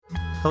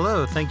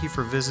Hello, thank you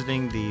for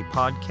visiting the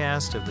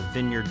podcast of the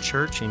Vineyard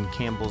Church in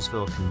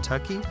Campbellsville,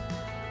 Kentucky.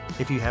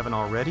 If you haven't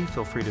already,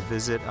 feel free to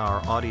visit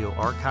our audio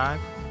archive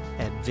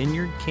at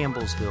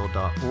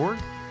vineyardcampbellsville.org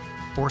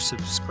or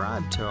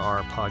subscribe to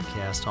our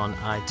podcast on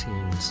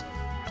iTunes.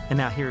 And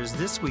now here is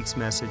this week's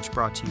message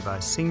brought to you by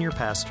Senior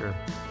Pastor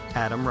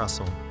Adam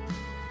Russell.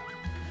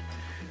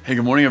 Hey,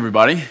 good morning,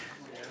 everybody.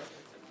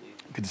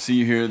 Good to see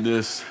you here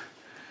this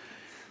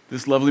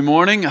lovely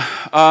morning.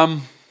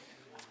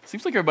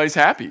 Seems like everybody's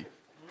happy.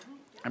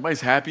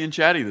 Everybody's happy and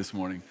chatty this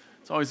morning.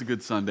 It's always a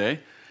good Sunday.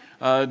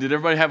 Did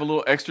everybody have a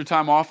little extra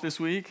time off this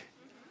week?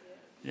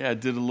 Yeah,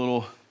 did a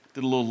little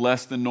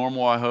less than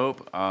normal, I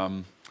hope.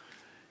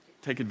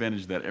 Take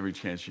advantage of that every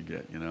chance you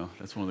get, you know.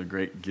 That's one of the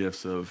great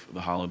gifts of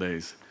the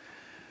holidays.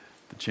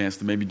 The chance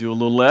to maybe do a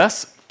little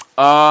less.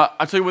 I'll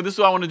tell you what, this is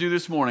what I want to do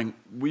this morning.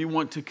 We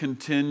want to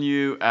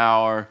continue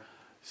our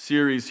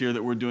series here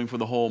that we're doing for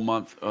the whole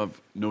month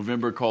of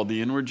November called The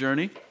Inward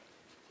Journey.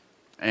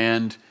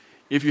 And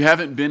if you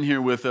haven't been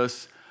here with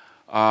us,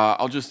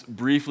 I'll just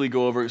briefly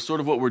go over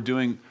sort of what we're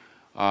doing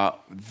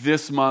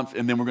this month,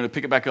 and then we're going to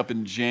pick it back up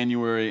in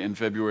January and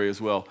February as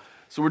well.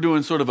 So we're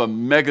doing sort of a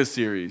mega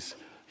series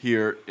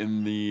here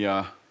in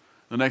the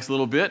next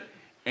little bit.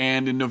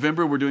 And in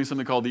November, we're doing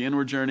something called the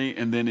Inward Journey.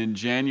 And then in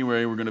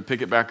January, we're going to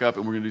pick it back up,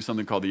 and we're going to do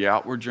something called the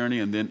Outward Journey.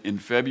 And then in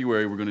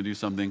February, we're going to do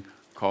something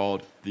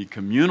called the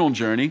Communal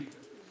Journey.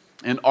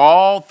 And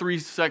all three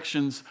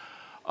sections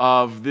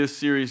of this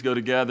series go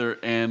together,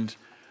 and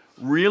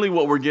really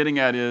what we're getting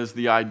at is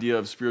the idea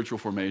of spiritual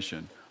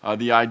formation.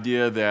 The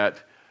idea that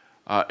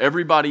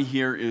everybody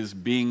here is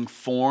being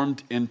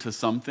formed into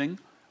something.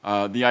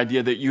 The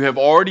idea that you have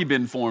already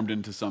been formed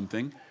into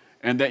something,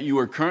 and that you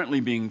are currently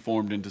being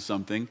formed into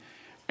something,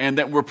 and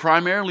that we're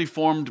primarily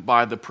formed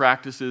by the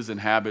practices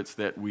and habits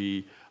that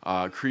we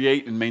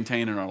create and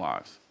maintain in our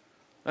lives.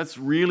 That's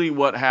really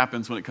what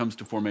happens when it comes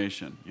to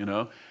formation, you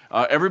know.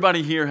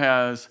 Everybody here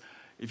has,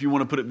 if you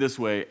want to put it this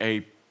way,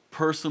 a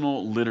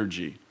personal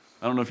liturgy.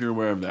 I don't know if you're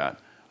aware of that.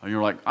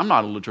 You're like, I'm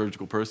not a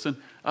liturgical person.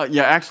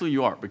 Yeah, actually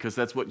you are, because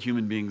that's what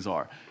human beings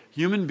are.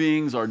 Human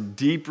beings are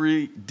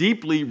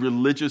deeply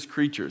religious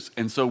creatures.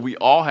 And so we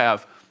all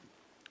have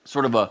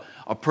sort of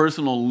a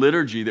personal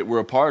liturgy that we're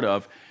a part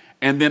of.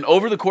 And then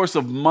over the course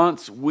of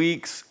months,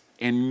 weeks,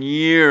 and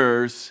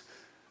years,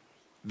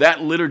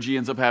 that liturgy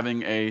ends up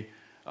having a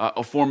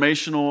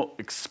formational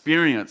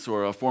experience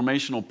or a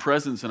formational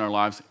presence in our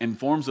lives and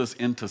forms us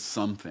into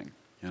something,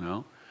 you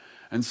know?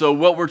 And so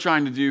what we're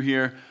trying to do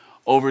here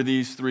over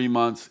these 3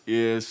 months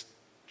is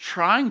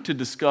trying to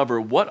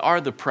discover what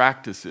are the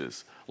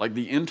practices, like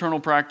the internal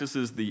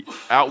practices, the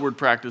outward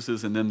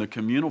practices, and then the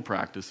communal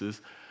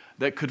practices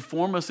that could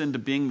form us into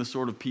being the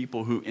sort of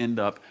people who end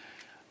up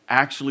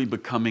actually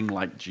becoming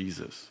like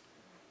Jesus.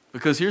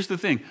 Because here's the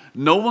thing,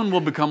 no one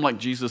will become like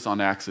Jesus on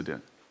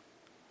accident,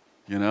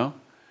 you know?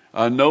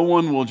 No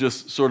one will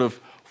just sort of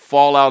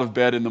fall out of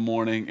bed in the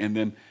morning and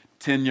then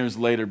 10 years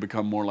later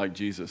become more like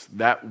Jesus.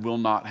 That will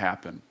not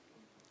happen.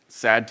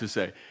 Sad to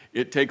say.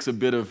 It takes a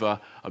bit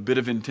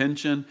of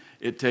intention.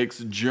 It takes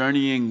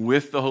journeying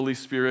with the Holy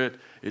Spirit.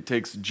 It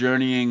takes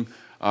journeying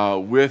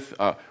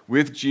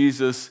with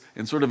Jesus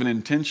in sort of an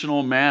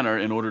intentional manner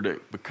in order to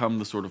become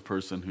the sort of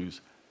person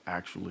who's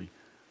actually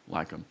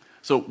like him.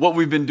 So what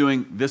we've been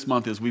doing this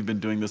month is we've been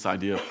doing this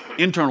idea of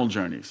internal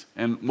journeys.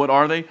 And what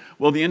are they?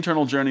 Well, the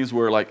internal journeys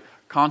were like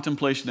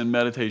contemplation and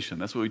meditation.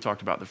 That's what we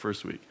talked about the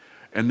first week.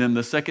 And then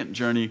the second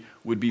journey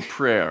would be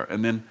prayer.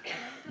 And then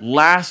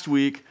last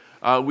week,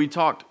 we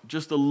talked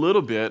just a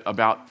little bit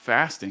about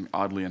fasting,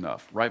 oddly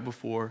enough, right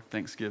before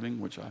Thanksgiving,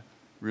 which I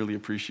really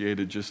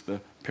appreciated just the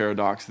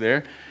paradox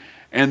there.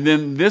 And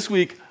then this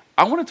week,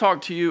 I want to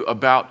talk to you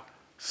about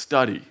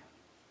study. Is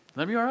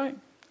that be all right?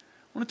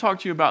 I want to talk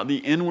to you about the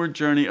inward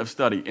journey of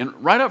study. And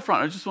right up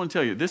front, I just want to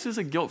tell you, this is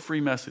a guilt-free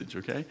message,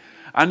 okay?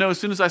 I know as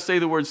soon as I say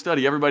the word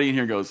study, everybody in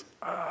here goes,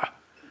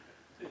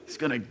 it's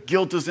going to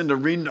guilt us into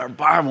reading our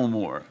Bible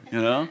more,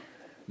 you know?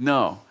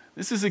 No,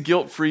 this is a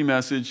guilt-free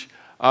message,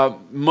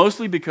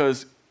 mostly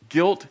because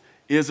guilt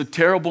is a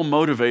terrible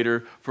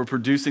motivator for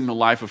producing the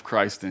life of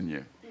Christ in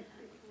you.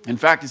 In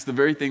fact, it's the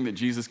very thing that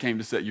Jesus came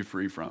to set you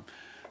free from.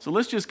 So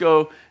let's just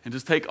go and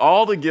just take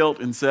all the guilt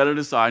and set it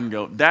aside and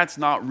go, that's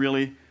not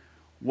really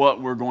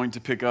what we're going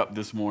to pick up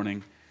this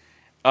morning.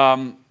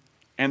 And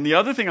the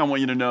other thing I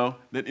want you to know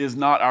that is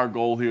not our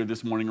goal here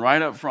this morning,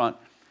 right up front,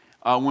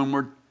 when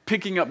we're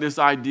picking up this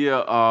idea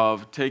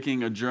of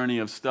taking a journey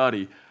of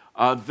study,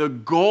 the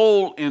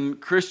goal in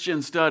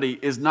Christian study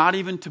is not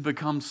even to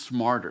become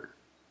smarter,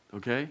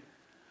 okay?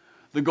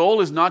 The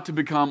goal is not to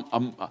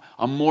become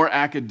a more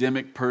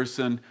academic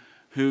person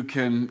who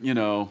can, you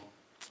know,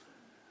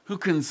 who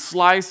can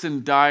slice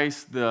and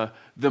dice the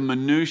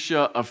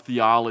minutia of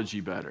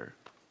theology better.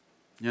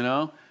 You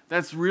know,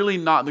 that's really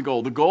not the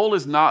goal. The goal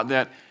is not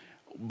that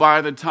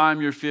by the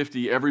time you're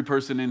 50, every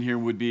person in here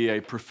would be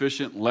a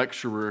proficient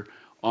lecturer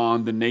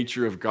on the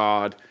nature of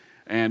God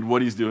and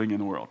what he's doing in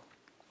the world.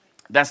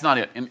 That's not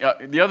it. And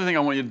the other thing I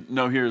want you to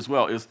know here as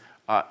well is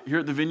here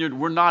at the Vineyard,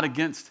 we're not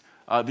against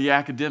the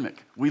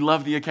academic. We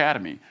love the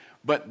academy.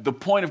 But the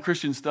point of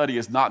Christian study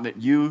is not that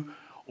you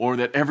or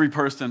that every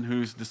person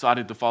who's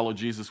decided to follow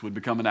Jesus would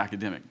become an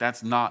academic.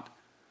 That's not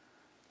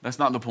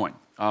the point.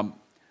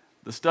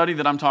 The study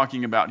that I'm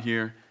talking about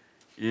here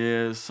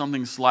is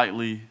something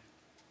slightly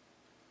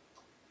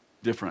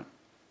different.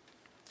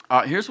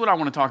 Here's what I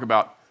want to talk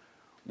about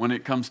when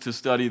it comes to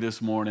study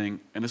this morning,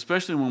 and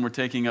especially when we're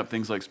taking up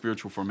things like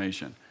spiritual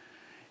formation.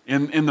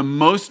 In the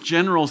most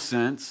general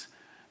sense,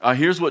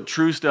 here's what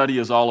true study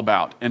is all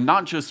about. And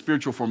not just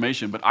spiritual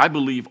formation, but I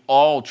believe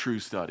all true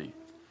study.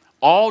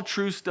 All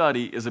true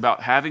study is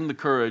about having the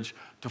courage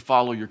to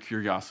follow your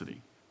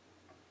curiosity.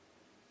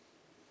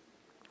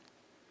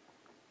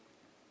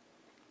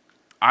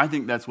 I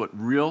think that's what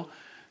real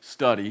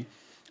study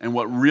and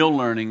what real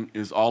learning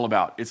is all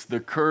about. It's the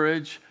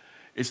courage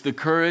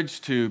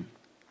to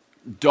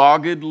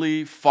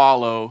doggedly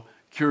follow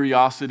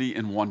curiosity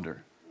and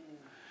wonder.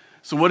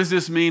 So what does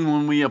this mean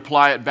when we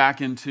apply it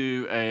back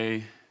into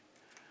a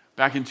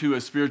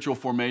spiritual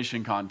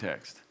formation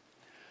context?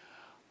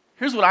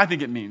 Here's what I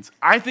think it means.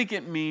 I think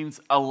it means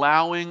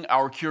allowing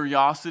our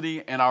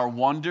curiosity and our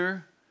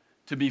wonder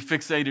to be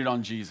fixated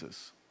on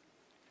Jesus.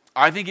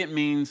 I think it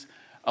means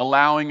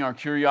allowing our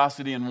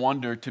curiosity and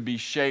wonder to be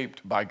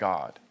shaped by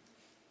God.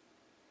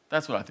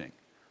 That's what I think.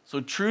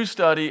 So true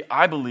study,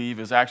 I believe,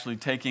 is actually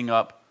taking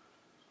up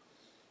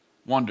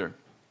wonder.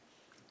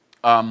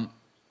 I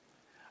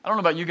don't know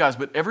about you guys,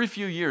 but every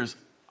few years,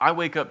 I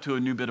wake up to a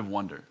new bit of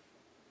wonder.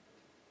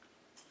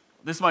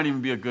 This might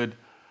even be a good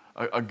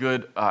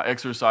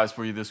exercise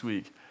for you this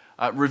week.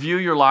 Review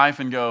your life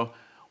and go,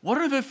 what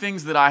are the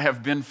things that I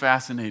have been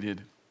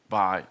fascinated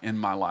by in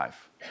my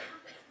life?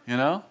 You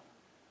know?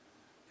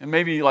 And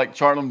maybe like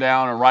chart them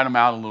down or write them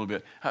out a little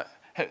bit.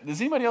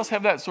 Does anybody else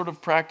have that sort of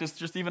practice,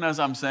 just even as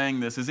I'm saying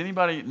this? Has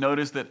anybody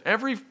noticed that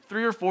every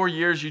 3 or 4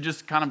 years you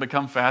just kind of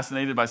become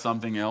fascinated by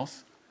something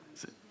else?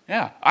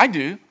 Yeah, I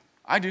do.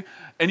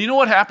 And you know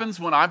what happens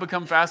when I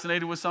become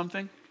fascinated with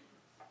something?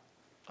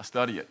 I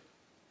study it.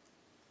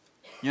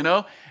 You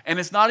know? And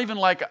it's not even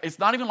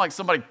like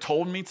somebody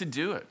told me to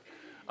do it.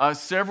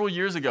 Several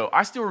years ago,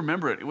 I still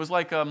remember it. It was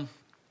like,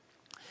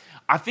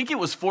 I think it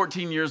was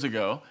 14 years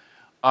ago.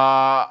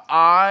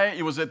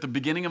 It was at the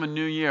beginning of a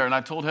new year, and I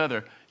told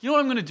Heather, you know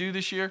what I'm going to do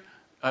this year?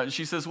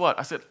 She says, what?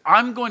 I said,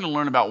 I'm going to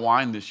learn about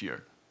wine this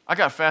year. I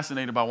got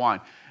fascinated by wine.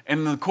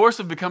 And in the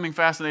course of becoming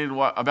fascinated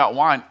about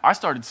wine, I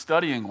started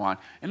studying wine.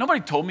 And nobody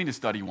told me to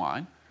study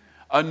wine.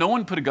 No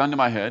one put a gun to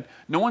my head.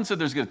 No one said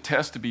there's a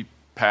test to be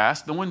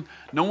passed.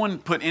 No one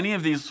put any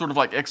of these sort of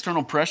like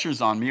external pressures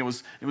on me. It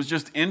was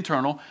just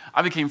internal.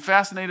 I became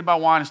fascinated by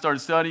wine and started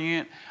studying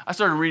it. I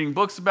started reading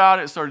books about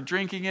it, started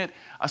drinking it.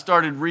 I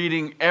started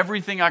reading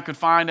everything I could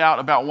find out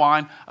about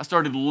wine. I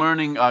started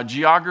learning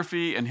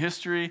geography and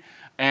history,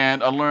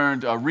 and I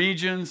learned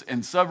regions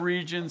and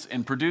subregions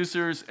and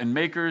producers and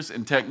makers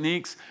and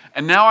techniques.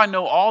 And now I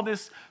know all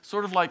this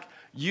sort of like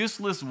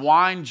useless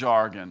wine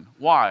jargon.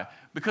 Why?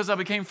 Because I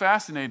became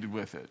fascinated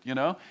with it, you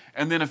know?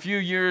 And then a few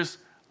years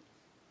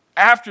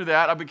after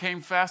that, I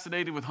became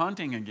fascinated with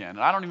hunting again. And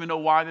I don't even know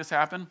why this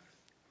happened,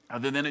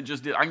 other than it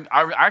just did.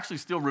 I actually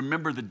still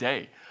remember the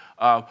day.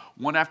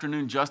 One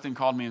afternoon, Justin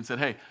called me and said,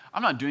 hey,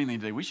 I'm not doing anything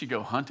today. We should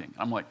go hunting.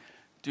 I'm like,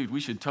 dude, we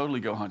should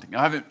totally go hunting.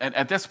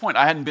 At this point,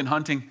 I hadn't been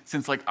hunting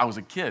since like I was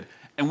a kid.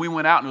 And we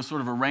went out, and it was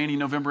sort of a rainy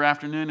November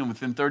afternoon, and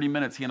within 30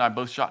 minutes, he and I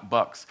both shot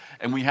bucks.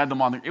 And we had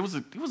them on there. It was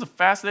a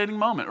fascinating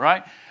moment,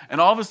 right? And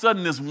all of a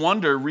sudden, this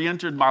wonder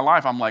re-entered my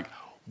life. I'm like,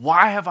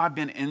 why have I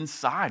been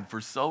inside for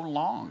so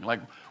long? Like,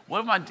 what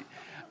am I doing?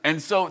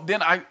 And so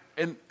then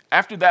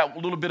after that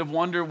little bit of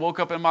wonder woke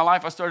up in my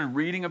life, I started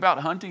reading about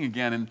hunting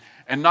again.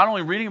 And not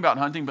only reading about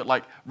hunting, but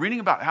like reading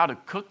about how to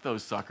cook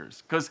those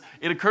suckers. Because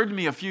it occurred to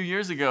me a few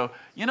years ago,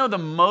 you know, the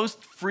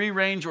most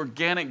free-range,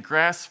 organic,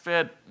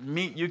 grass-fed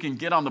meat you can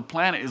get on the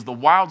planet is the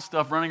wild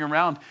stuff running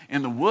around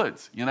in the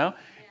woods, you know?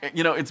 Yeah.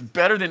 You know, it's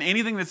better than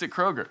anything that's at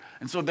Kroger.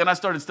 And so then I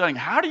started studying,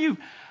 how do you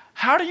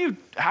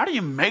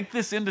make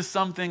this into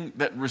something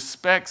that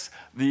respects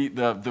the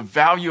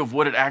value of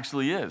what it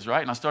actually is,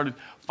 right? And I started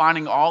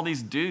finding all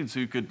these dudes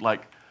who could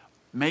like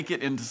make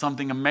it into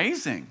something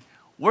amazing.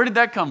 Where did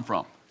that come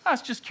from?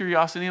 That's just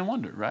curiosity and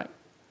wonder, right?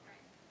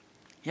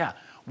 Yeah.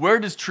 Where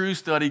does true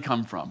study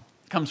come from?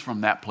 It comes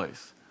from that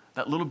place.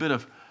 That little bit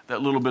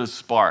of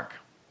spark.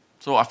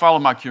 So I followed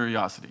my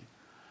curiosity.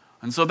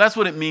 And so that's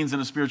what it means in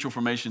a spiritual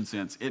formation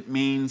sense. It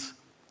means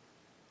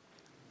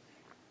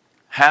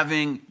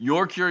having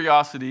your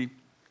curiosity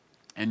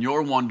and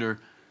your wonder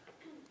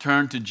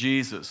turn to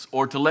Jesus,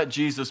 or to let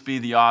Jesus be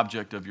the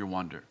object of your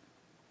wonder.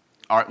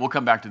 All right, we'll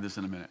come back to this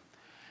in a minute.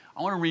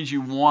 I want to read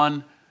you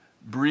one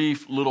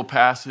brief little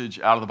passage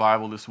out of the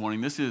Bible this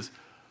morning. This is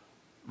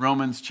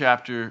Romans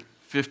chapter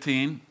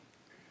 15.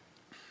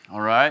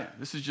 All right,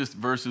 this is just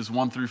verses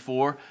 1 through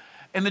 4.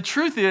 And the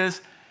truth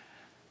is,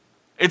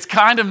 it's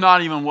kind of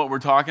not even what we're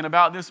talking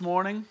about this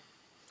morning.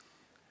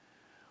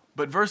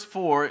 But verse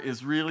 4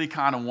 is really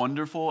kind of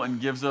wonderful and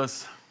gives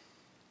us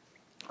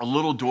a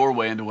little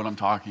doorway into what I'm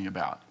talking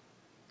about.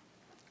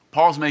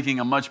 Paul's making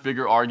a much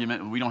bigger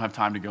argument we don't have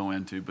time to go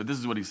into, but this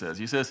is what he says.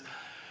 He says,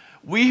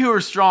 We who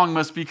are strong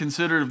must be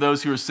considerate of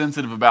those who are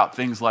sensitive about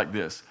things like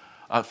this.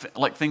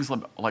 Like things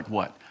like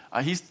what?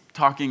 He's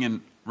talking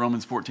in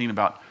Romans 14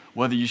 about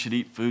whether you should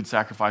eat food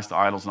sacrificed to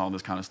idols and all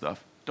this kind of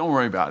stuff. Don't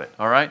worry about it,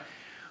 all right?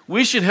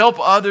 We should help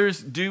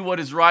others do what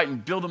is right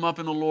and build them up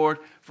in the Lord.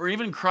 For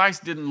even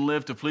Christ didn't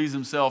live to please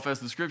himself. As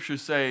the scripture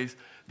says,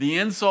 the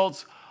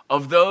insults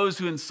of those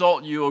who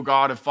insult you, O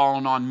God, have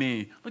fallen on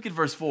me. Look at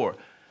verse 4.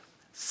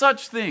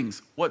 Such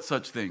things. What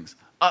such things?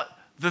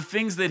 The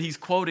things that he's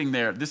quoting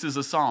there. This is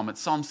a psalm.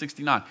 It's Psalm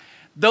 69.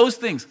 Those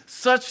things,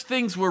 such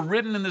things were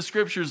written in the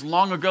scriptures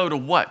long ago to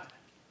what?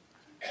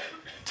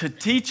 To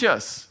teach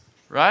us,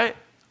 right?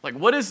 Like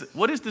what is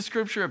the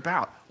scripture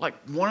about? Like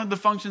one of the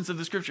functions of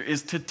the scripture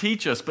is to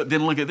teach us. But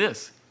then look at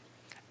this.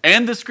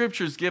 And the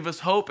scriptures give us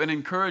hope and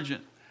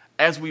encouragement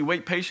as we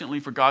wait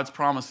patiently for God's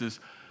promises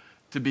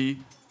to be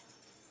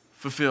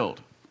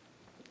fulfilled.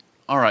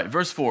 All right,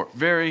 verse 4.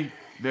 Very,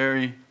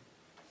 very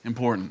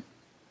important.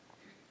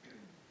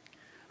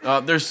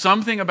 There's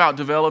something about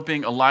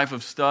developing a life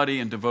of study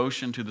and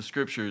devotion to the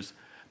scriptures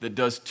that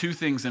does two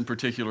things in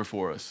particular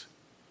for us.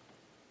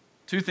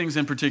 Two things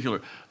in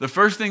particular. The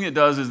first thing it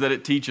does is that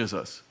it teaches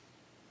us.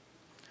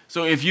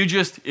 So if you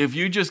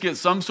just get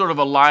some sort of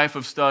a life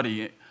of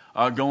study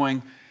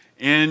going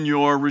in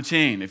your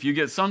routine, if you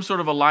get some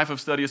sort of a life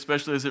of study,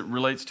 especially as it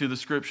relates to the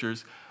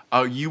scriptures,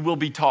 you will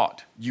be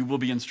taught. You will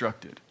be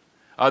instructed.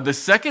 The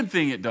second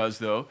thing it does,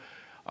 though,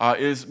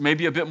 is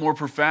maybe a bit more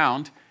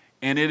profound,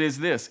 and it is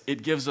this.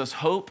 It gives us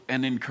hope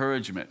and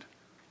encouragement.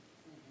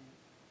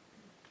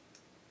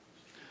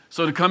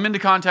 So to come into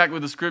contact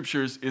with the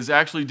scriptures is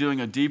actually doing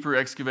a deeper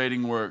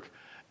excavating work,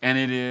 and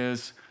it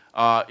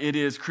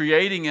is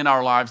creating in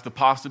our lives the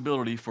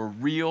possibility for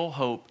real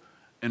hope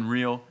and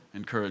real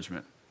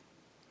encouragement.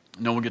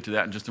 No, we'll get to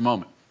that in just a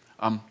moment.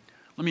 Let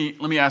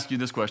me ask you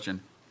this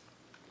question.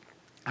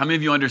 How many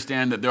of you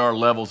understand that there are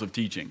levels of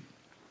teaching?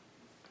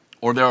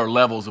 Or there are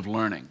levels of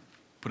learning?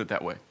 Put it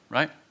that way,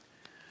 right?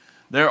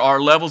 There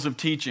are levels of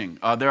teaching.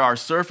 There are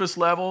surface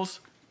levels,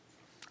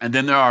 and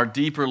then there are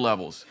deeper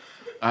levels.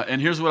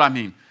 And here's what I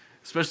mean,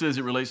 especially as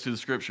it relates to the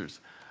scriptures.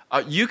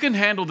 You can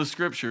handle the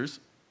scriptures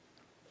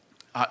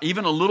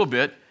even a little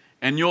bit,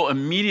 and you'll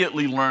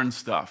immediately learn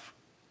stuff.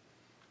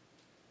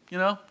 You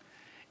know,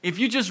 if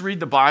you just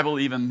read the Bible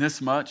even this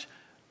much,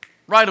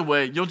 right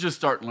away, you'll just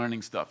start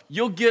learning stuff.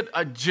 You'll get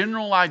a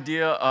general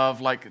idea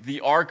of like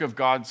the arc of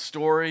God's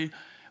story.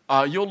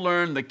 You'll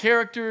learn the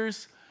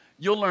characters.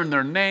 You'll learn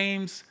their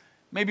names.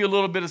 Maybe a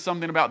little bit of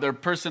something about their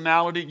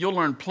personality. You'll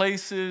learn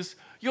places.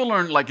 You'll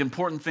learn like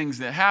important things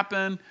that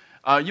happen.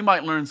 You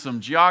might learn some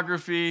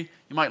geography.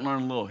 You might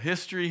learn a little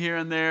history here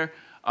and there.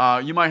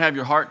 You might have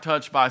your heart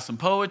touched by some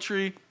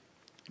poetry.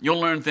 You'll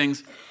learn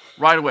things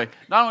right away.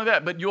 Not only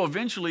that, but you'll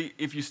eventually,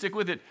 if you stick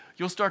with it,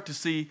 you'll start to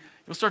see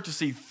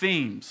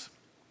themes.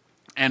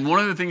 And one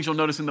of the things you'll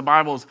notice in the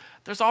Bible is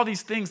there's all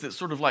these things that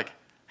sort of like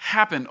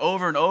happen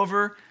over and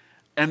over,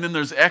 and then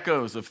there's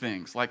echoes of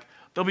things. Like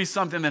there'll be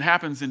something that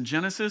happens in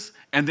Genesis,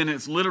 and then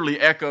it's literally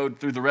echoed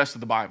through the rest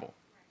of the Bible.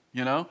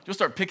 You know, you'll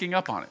start picking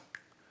up on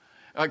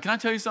it. Can I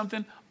tell you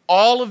something?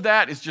 All of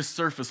that is just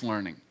surface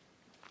learning.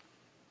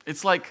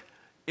 It's like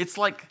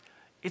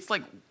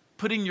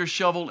putting your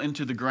shovel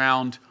into the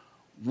ground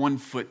 1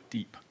 foot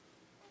deep.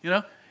 You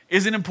know,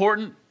 is it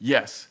important?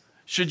 Yes.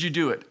 Should you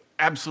do it?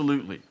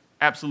 Absolutely,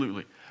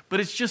 absolutely. But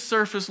it's just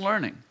surface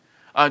learning.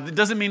 It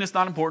doesn't mean it's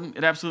not important.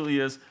 It absolutely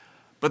is.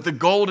 But the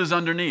gold is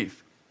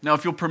underneath. Now,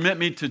 if you'll permit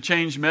me to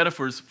change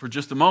metaphors for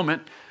just a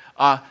moment,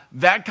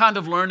 that kind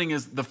of learning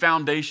is the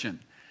foundation.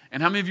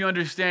 And how many of you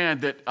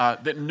understand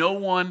that no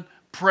one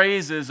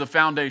praises a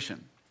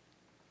foundation?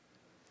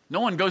 No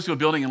one goes to a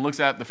building and looks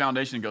at the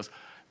foundation and goes,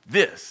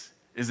 this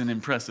is an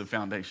impressive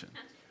foundation.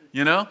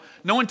 You know?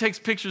 No one takes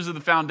pictures of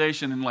the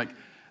foundation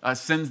and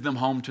sends them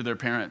home to their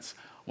parents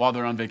while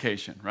they're on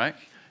vacation, right?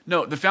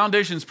 No, the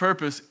foundation's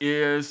purpose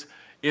is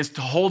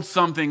to hold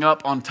something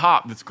up on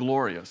top that's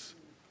glorious,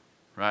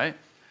 right?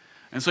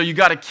 And so you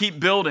got to keep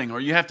building,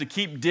 or you have to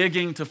keep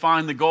digging to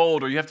find the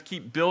gold, or you have to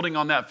keep building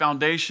on that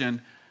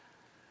foundation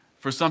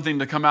for something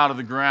to come out of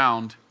the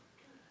ground.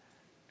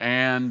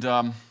 And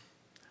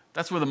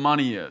that's where the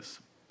money is.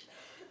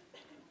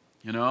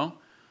 You know?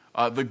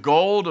 The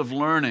gold of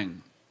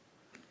learning,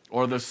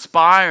 or the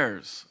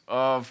spires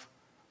of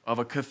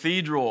a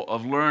cathedral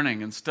of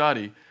learning and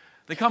study,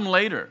 they come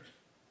later.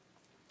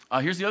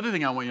 Here's the other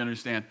thing I want you to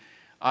understand.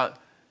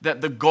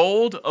 That the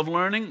gold of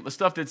learning, the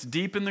stuff that's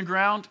deep in the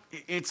ground,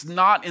 it's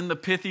not in the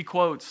pithy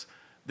quotes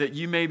that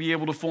you may be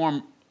able to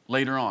form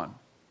later on.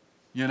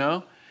 You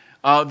know?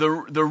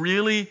 The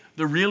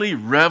really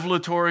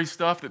revelatory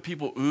stuff that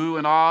people ooh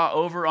and ah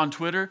over on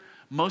Twitter,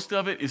 most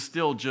of it is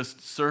still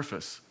just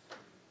surface.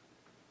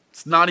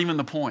 It's not even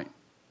the point.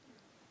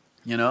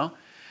 You know?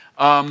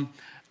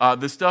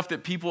 The stuff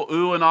that people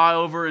ooh and ah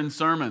over in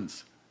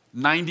sermons,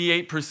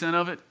 98%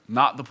 of it,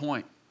 not the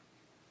point.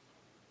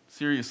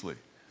 Seriously,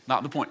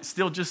 not the point. It's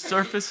still just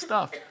surface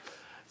stuff.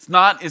 It's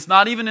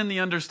not even in the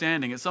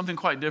understanding. It's something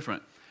quite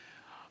different.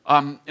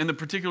 In the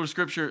particular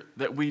scripture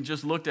that we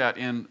just looked at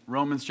in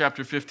Romans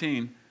chapter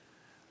 15,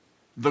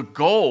 The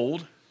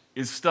gold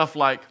is stuff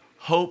like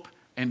hope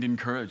and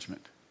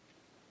encouragement.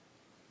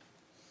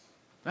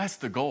 That's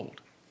the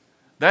gold.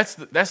 That's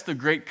the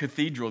great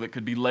cathedral that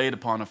could be laid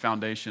upon a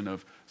foundation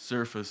of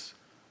surface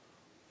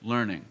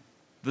learning.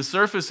 The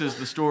surface is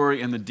the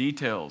story and the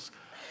details.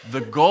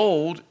 The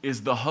gold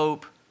is the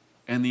hope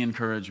and the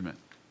encouragement.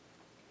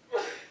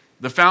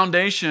 The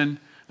foundation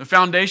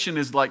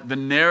is like the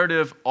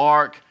narrative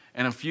arc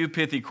and a few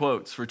pithy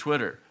quotes for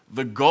Twitter.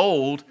 The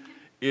gold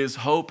is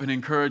hope and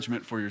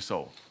encouragement for your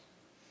soul.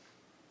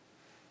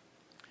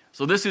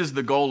 So this is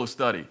the goal of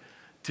study,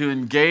 to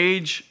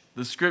engage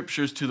the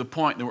Scriptures to the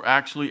point that we're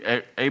actually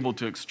able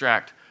to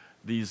extract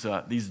these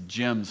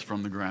gems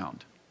from the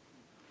ground.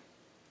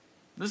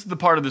 This is the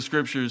part of the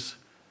Scriptures,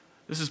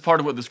 this is part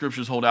of what the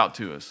Scriptures hold out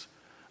to us.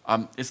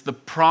 It's the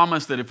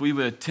promise that if we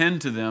would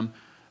attend to them,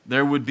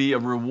 there would be a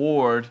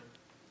reward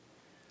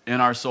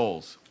in our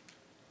souls.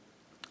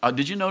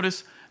 Did you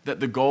notice that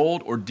the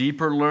gold or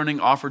deeper learning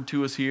offered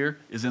to us here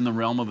is in the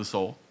realm of the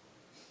soul?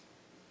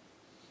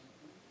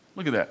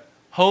 Look at that.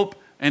 Hope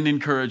and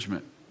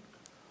encouragement.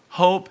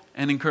 Hope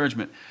and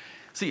encouragement.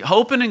 See,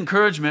 hope and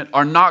encouragement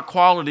are not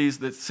qualities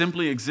that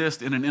simply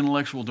exist in an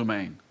intellectual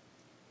domain.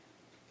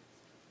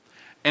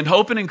 And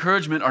hope and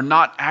encouragement are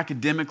not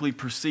academically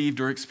perceived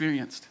or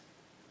experienced.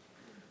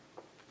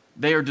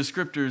 They are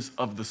descriptors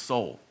of the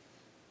soul.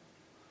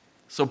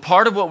 So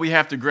part of what we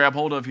have to grab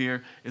hold of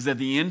here is that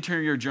the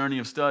interior journey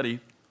of study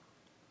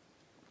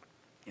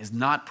is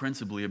not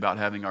principally about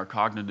having our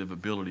cognitive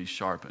abilities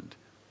sharpened.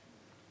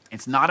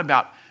 It's not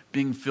about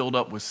being filled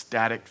up with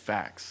static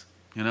facts,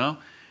 you know?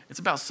 It's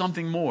about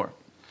something more.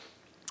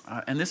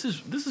 And this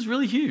is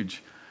really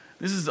huge.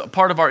 This is a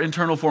part of our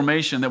internal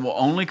formation that will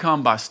only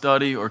come by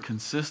study or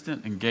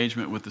consistent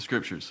engagement with the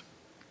Scriptures.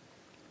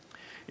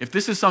 If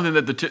this is something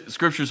that the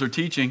Scriptures are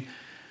teaching,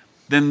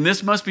 then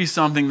this must be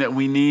something that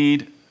we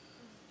need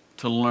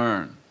to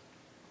learn.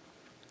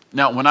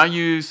 Now, when I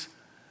use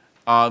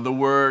the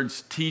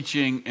words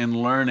teaching and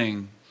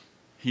learning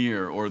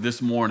here or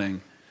this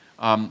morning,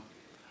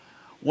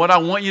 what I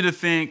want you to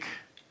think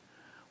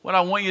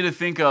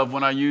of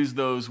when I use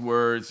those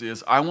words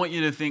is I want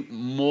you to think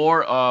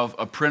more of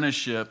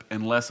apprenticeship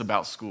and less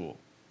about school.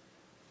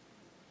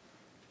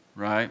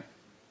 Right?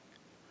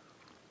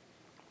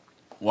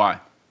 Why?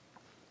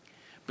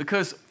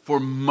 Because for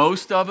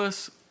most of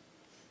us,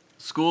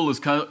 school is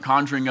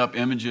conjuring up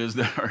images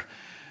that are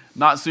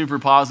not super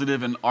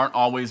positive and aren't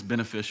always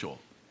beneficial.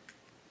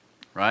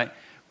 Right?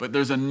 But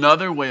there's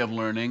another way of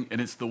learning,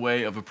 and it's the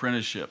way of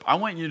apprenticeship. I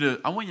want you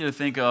to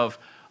think of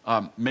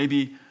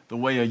maybe the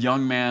way a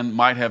young man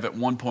might have at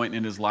one point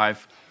in his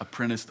life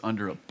apprenticed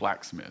under a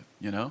blacksmith,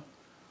 you know?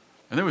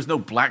 And there was no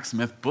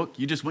blacksmith book.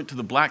 You just went to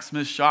the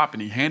blacksmith shop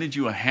and he handed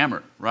you a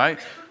hammer, right?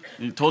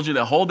 And he told you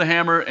to hold the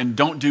hammer and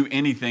don't do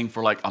anything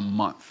for like a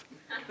month.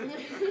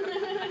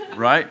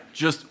 Right?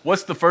 Just,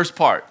 what's the first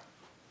part?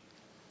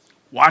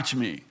 Watch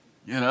me,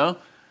 you know?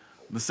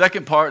 The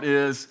second part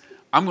is,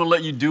 I'm going to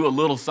let you do a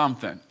little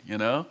something, you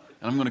know?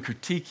 And I'm going to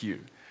critique you.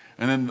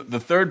 And then the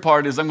third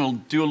part is, I'm going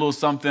to do a little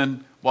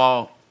something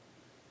while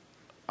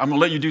I'm going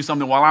to let you do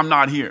something while I'm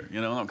not here.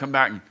 You know, I'll come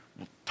back and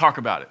we'll talk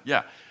about it.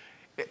 Yeah.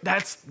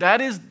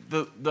 That is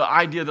the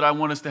idea that I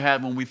want us to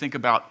have when we think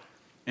about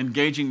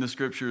engaging the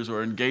Scriptures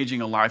or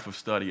engaging a life of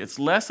study. It's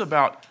less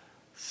about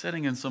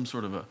sitting in some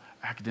sort of an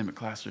academic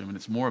classroom, and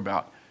it's more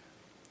about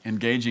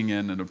engaging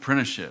in an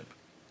apprenticeship.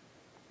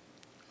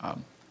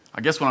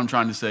 I guess what I'm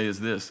trying to say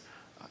is this.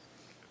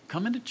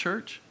 Coming to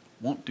church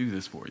won't do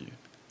this for you.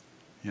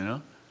 You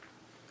know?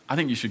 I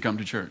think you should come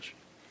to church.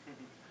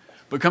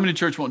 But coming to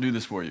church won't do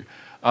this for you.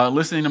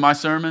 Listening to my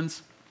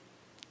sermons,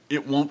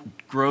 it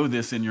won't grow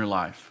this in your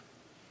life.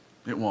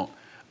 It won't.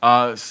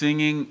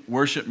 Singing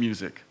worship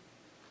music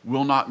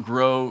will not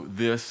grow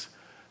this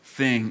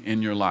thing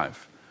in your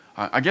life.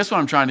 I guess what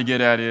I'm trying to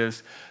get at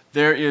is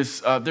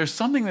there's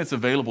something that's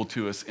available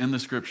to us in the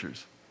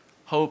Scriptures.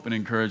 Hope and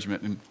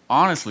encouragement, and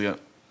honestly,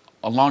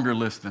 a longer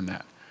list than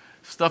that.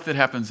 Stuff that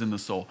happens in the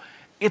soul.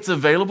 It's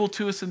available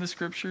to us in the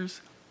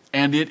Scriptures,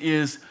 and it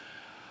is,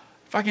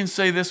 if I can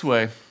say this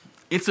way,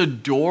 it's a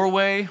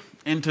doorway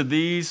into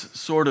these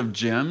sort of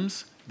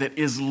gems that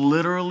is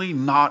literally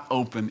not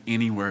open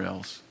anywhere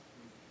else.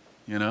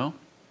 You know?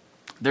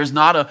 There's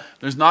not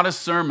a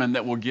sermon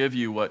that will give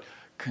you what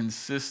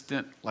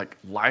consistent like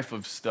life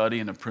of study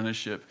and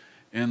apprenticeship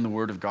in the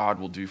Word of God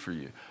will do for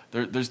you.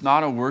 There's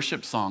not a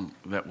worship song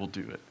that will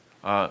do it.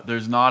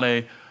 There's not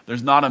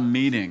a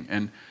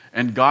meeting,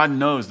 and God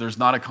knows there's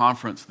not a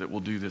conference that will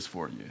do this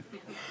for you.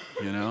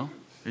 You know?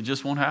 It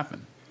just won't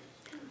happen.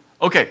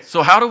 Okay,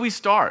 so how do we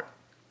start?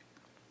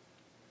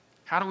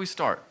 How do we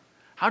start?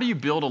 How do you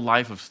build a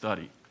life of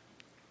study?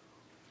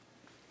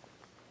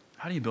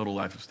 How do you build a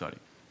life of study?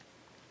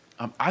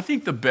 I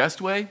think the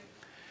best way,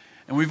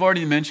 and we've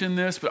already mentioned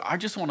this, but I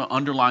just want to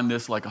underline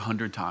this like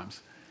 100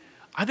 times.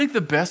 I think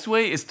the best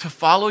way is to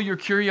follow your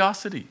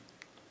curiosity.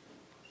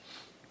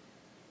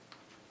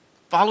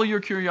 Follow your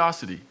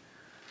curiosity.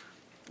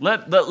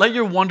 Let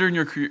your wonder and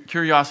your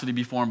curiosity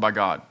be formed by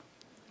God.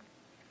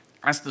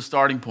 That's the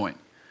starting point.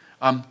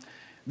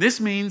 This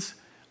means,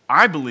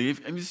 I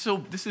believe,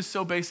 this is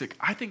so basic.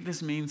 I think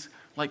this means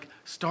like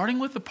starting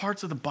with the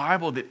parts of the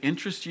Bible that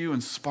interest you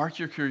and spark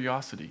your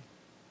curiosity.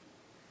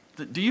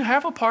 Do you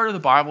have a part of the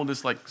Bible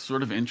that's like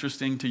sort of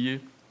interesting to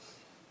you?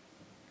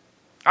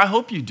 I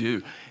hope you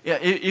do. Yeah,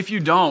 if you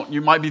don't,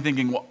 you might be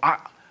thinking, well,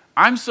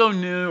 I'm so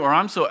new or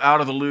I'm so out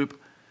of the loop,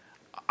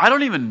 I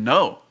don't even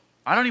know.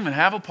 I don't even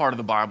have a part of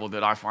the Bible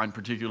that I find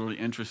particularly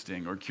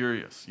interesting or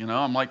curious. You know,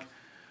 I'm like,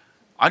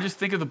 I just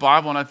think of the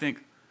Bible and I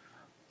think,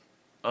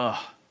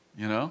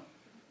 you know?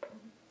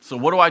 So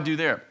what do I do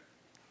there?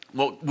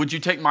 Well, would you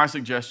take my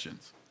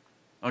suggestions?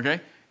 Okay?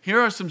 Here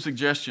are some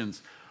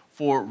suggestions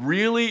for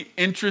really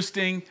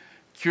interesting,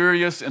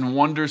 curious, and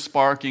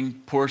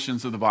wonder-sparking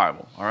portions of the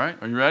Bible. All right?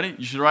 Are you ready?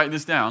 You should write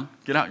this down.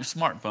 Get out your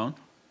smartphone.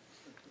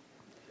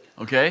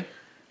 Okay?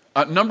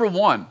 Number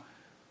 1,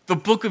 the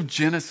book of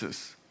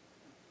Genesis.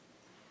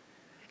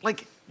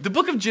 Like, the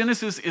book of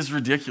Genesis is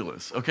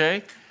ridiculous,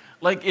 okay?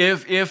 Like,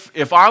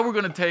 if I were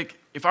going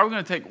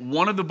to take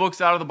one of the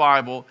books out of the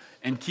Bible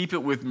and keep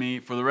it with me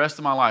for the rest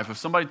of my life, if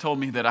somebody told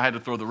me that I had to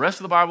throw the rest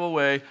of the Bible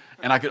away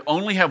and I could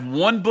only have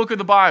one book of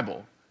the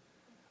Bible,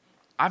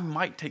 I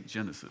might take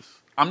Genesis.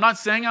 I'm not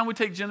saying I would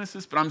take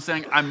Genesis, but I'm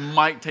saying I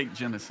might take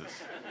Genesis.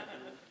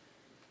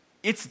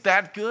 It's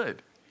that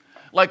good.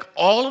 Like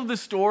all of the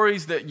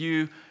stories that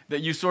you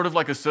sort of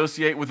like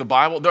associate with the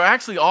Bible, they're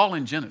actually all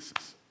in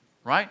Genesis,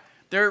 right?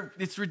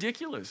 It's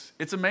ridiculous.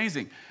 It's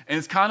amazing. And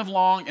it's kind of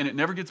long and it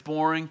never gets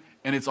boring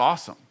and it's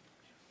awesome.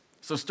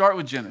 So start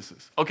with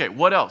Genesis. Okay,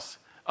 what else?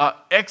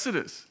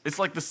 Exodus. It's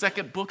like the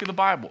second book of the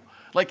Bible.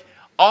 Like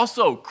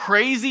also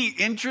crazy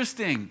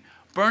interesting.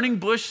 Burning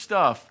bush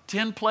stuff,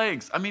 10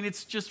 plagues. I mean,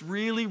 it's just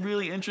really,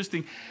 really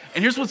interesting.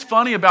 And here's what's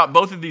funny about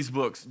both of these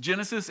books,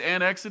 Genesis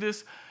and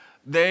Exodus.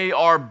 They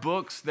are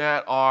books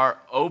that are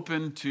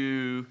open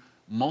to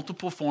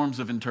multiple forms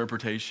of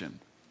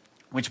interpretation.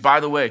 Which, by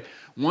the way,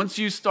 once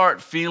you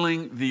start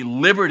feeling the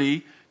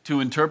liberty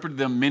to interpret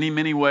them many,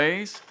 many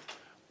ways,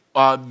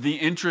 the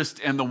interest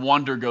and the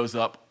wonder goes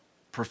up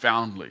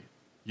profoundly,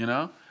 you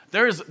know?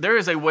 There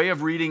is a way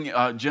of reading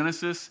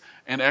Genesis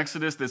and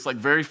Exodus that's like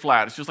very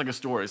flat. It's just like a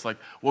story. It's like,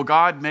 well,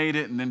 God made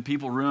it, and then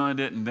people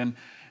ruined it, and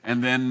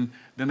then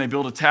they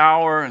built a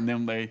tower, and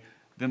then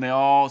they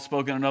all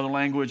spoke in another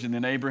language, and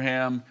then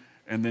Abraham,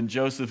 and then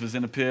Joseph is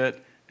in a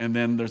pit, and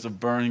then there's a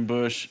burning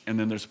bush, and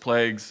then there's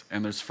plagues,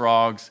 and there's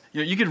frogs.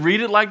 You know, you could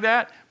read it like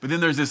that, but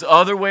then there's this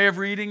other way of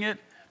reading it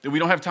that we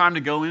don't have time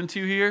to go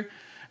into here.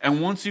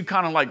 And once you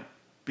kind of like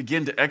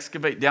begin to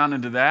excavate down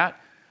into that,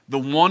 the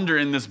wonder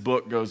in this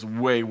book goes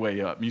way, way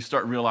up. You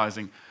start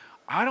realizing,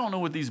 I don't know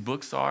what these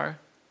books are,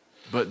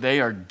 but they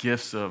are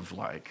gifts of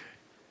like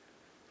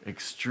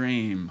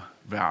extreme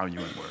value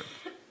and worth.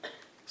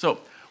 So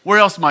where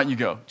else might you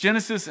go?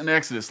 Genesis and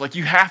Exodus, like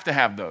you have to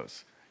have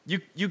those.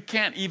 You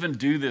can't even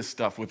do this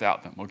stuff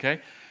without them, okay?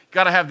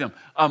 Got to have them.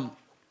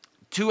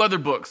 2 other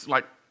books,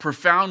 like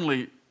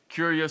profoundly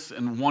curious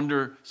and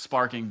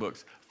wonder-sparking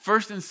books.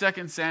 1 and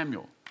 2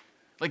 Samuel.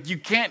 Like, you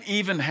can't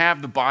even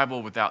have the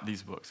Bible without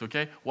these books,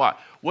 okay? Why?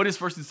 What is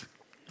 1 and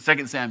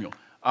 2 Samuel?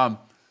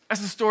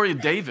 That's the story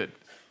of David.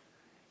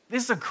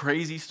 This is a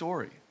crazy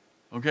story,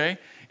 okay?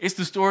 It's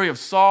the story of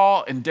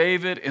Saul and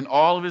David and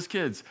all of his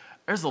kids.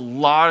 There's a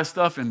lot of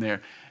stuff in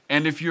there.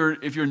 And if you're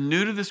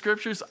new to the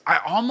Scriptures, I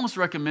almost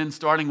recommend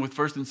starting with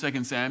 1 and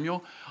 2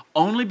 Samuel,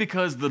 only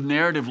because the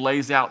narrative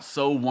lays out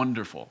so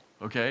wonderful,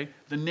 okay?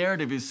 The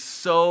narrative is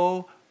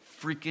so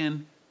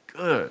freaking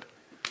good.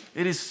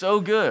 It is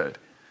so good.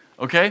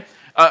 Okay,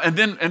 and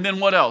then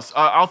what else?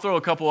 I'll throw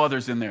a couple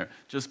others in there,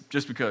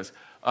 just because.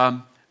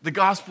 The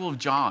Gospel of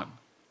John.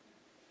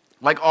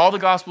 Like all the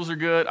Gospels are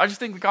good. I just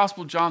think the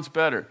Gospel of John's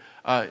better.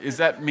 Does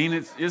that mean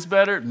it is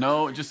better?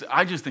 No,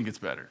 I just think it's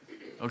better.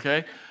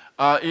 Okay,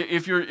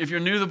 if you're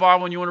new to the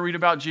Bible and you want to read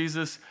about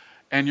Jesus,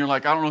 and you're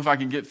like, I don't know if I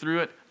can get through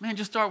it, man,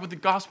 just start with the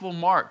Gospel of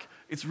Mark.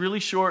 It's really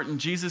short, and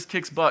Jesus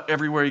kicks butt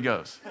everywhere he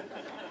goes.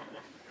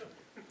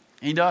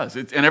 He does,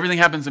 and everything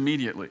happens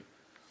immediately.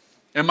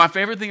 And my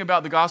favorite thing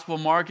about the Gospel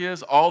of Mark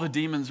is all the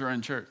demons are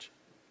in church.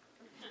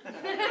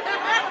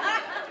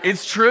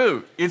 It's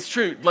true. It's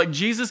true. Like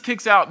Jesus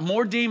kicks out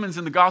more demons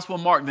in the Gospel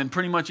of Mark than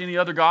pretty much any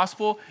other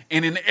gospel.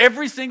 And in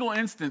every single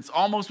instance,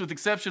 almost with the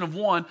exception of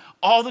one,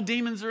 all the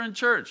demons are in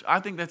church.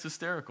 I think that's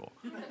hysterical.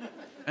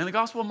 And the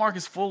Gospel of Mark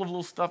is full of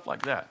little stuff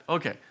like that.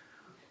 Okay.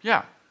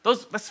 Yeah.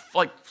 That's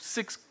like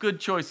 6 good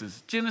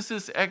choices.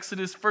 Genesis,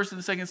 Exodus, 1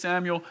 and 2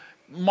 Samuel,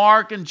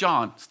 Mark, and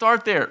John.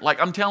 Start there.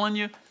 Like I'm telling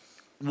you,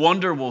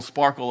 wonder will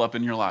sparkle up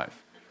in your life.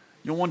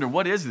 You'll wonder,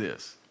 what is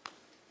this?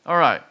 All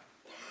right.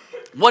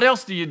 What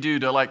else do you do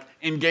to like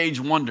engage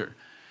wonder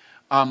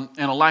in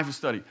a life of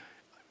study?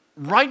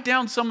 Write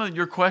down some of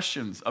your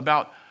questions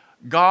about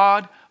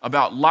God,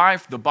 about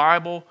life, the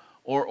Bible,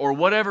 or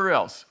whatever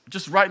else.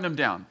 Just write them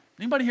down.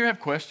 Anybody here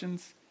have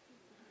questions?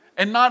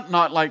 And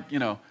not like,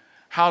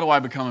 how do I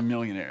become a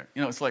millionaire?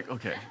 It's like,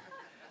 okay.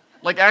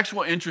 Like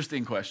actual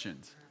interesting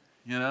questions,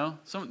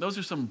 Those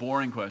are some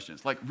boring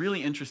questions, like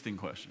really interesting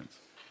questions.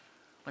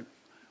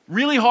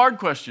 Really hard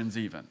questions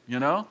even,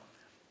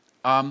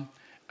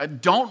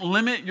 don't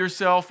limit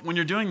yourself when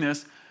you're doing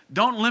this.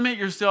 Don't limit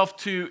yourself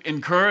to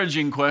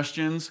encouraging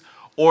questions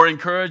or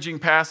encouraging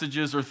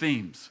passages or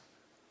themes.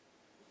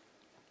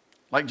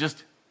 Like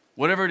just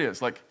whatever it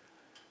is. Like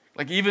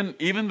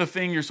even the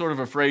thing you're sort of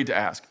afraid to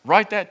ask.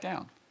 Write that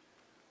down.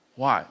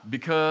 Why?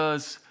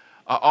 Because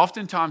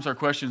oftentimes our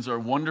questions are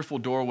wonderful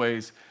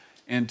doorways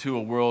into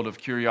a world of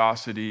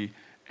curiosity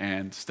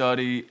and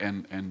study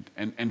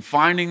and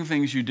finding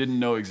things you didn't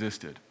know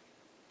existed.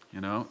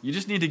 You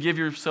just need to give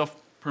yourself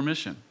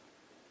permission.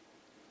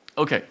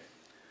 Okay,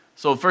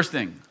 so first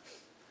thing,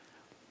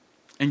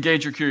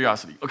 engage your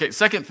curiosity. Okay,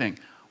 second thing,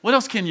 what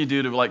else can you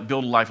do to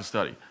build a life of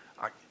study?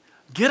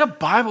 Get a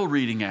Bible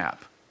reading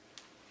app.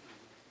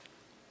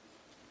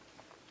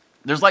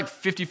 There's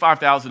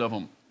 55,000 of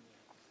them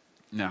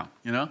now,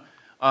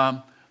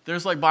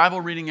 There's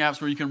Bible reading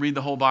apps where you can read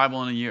the whole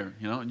Bible in a year,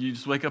 You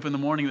just wake up in the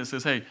morning and it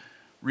says, hey,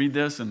 read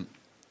this, and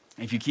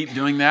if you keep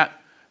doing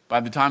that, by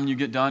the time you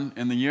get done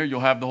in the year,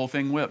 you'll have the whole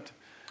thing whipped.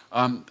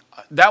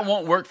 That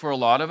won't work for a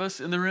lot of us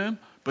in the room,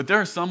 but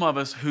there are some of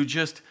us who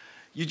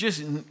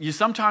you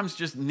sometimes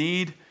just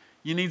need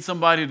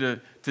somebody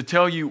to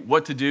tell you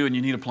what to do, and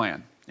you need a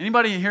plan.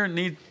 Anybody here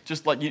need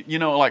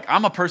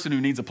I'm a person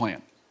who needs a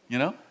plan,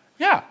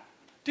 Yeah,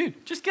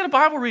 dude, just get a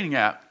Bible reading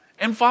app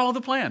and follow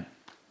the plan.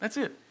 That's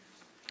it.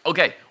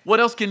 Okay, what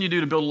else can you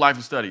do to build a life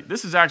of study?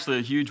 This is actually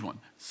a huge one.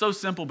 So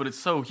simple, but it's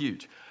so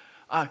huge.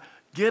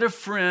 Get a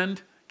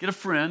friend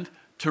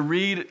to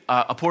read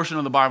a portion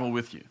of the Bible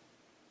with you.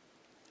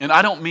 And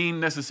I don't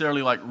mean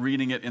necessarily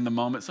reading it in the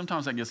moment.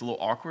 Sometimes that gets a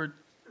little awkward.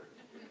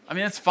 I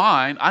mean, it's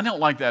fine. I don't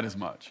like that as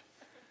much.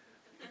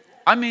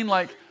 I mean,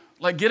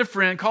 get a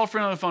friend, call a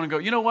friend on the phone and go,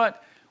 you know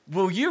what?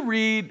 Will you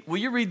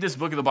read this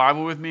book of the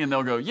Bible with me? And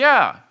they'll go,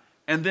 yeah.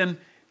 And then,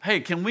 hey,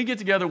 can we get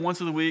together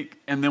once a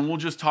week and then we'll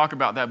just talk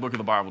about that book of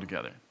the Bible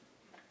together?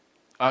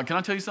 Can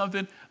I tell you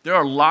something? There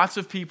are lots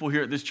of people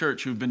here at this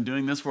church who've been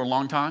doing this for a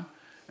long time,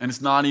 and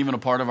it's not even a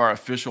part of our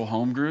official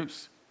home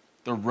groups.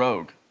 They're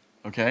rogue,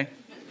 okay?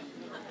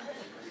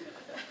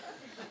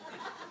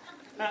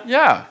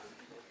 Yeah.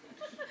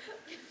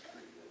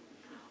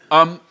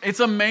 It's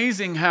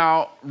amazing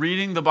how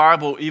reading the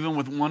Bible, even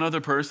with one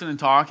other person and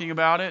talking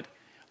about it,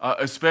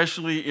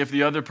 especially if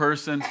the other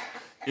person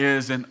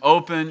is an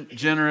open,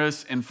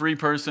 generous, and free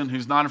person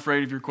who's not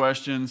afraid of your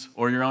questions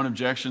or your own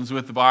objections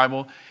with the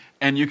Bible,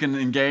 and you can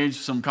engage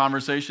some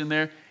conversation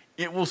there,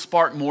 it will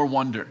spark more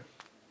wonder.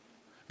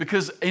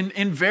 Because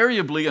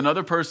invariably,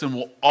 another person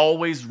will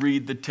always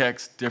read the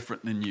text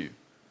different than you.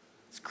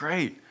 It's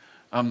great.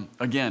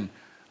 Again,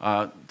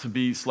 to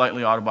be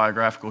slightly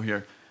autobiographical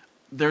here,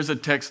 there's a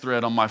text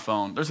thread on my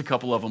phone. There's a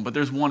couple of them, but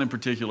there's one in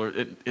particular.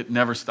 It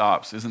never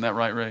stops. Isn't that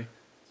right, Ray?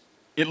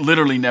 It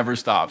literally never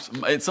stops.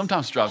 It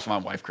sometimes drives my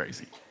wife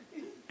crazy.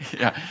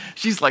 Yeah.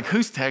 She's like,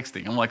 who's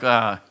texting? I'm like,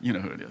 you know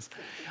who it is.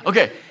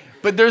 Okay.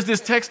 But there's this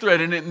text thread,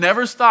 and it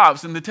never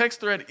stops. And the text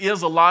thread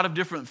is a lot of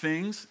different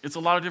things. It's a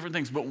lot of different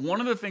things. But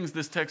one of the things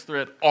this text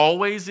thread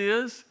always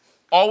is,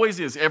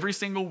 every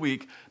single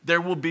week,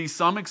 there will be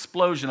some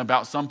explosion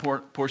about some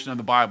portion of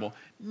the Bible,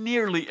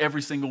 nearly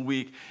every single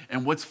week.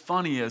 And what's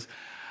funny is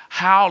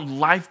how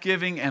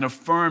life-giving and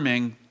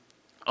affirming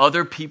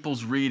other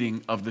people's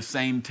reading of the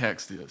same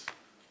text is.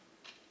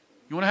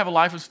 You want to have a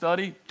life of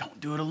study? Don't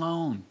do it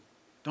alone.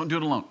 Don't do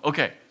it alone.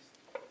 Okay.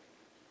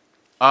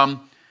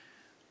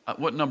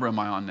 What number am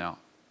I on now?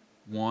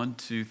 1,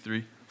 2,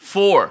 3,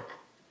 4.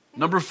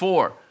 Number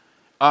 4.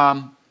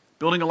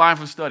 Building a life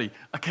of study.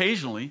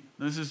 Occasionally,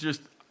 this is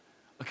just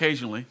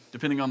occasionally,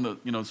 depending on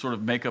the sort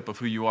of makeup of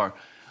who you are,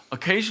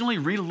 occasionally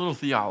read a little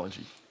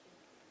theology.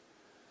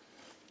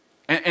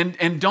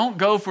 And don't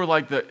go for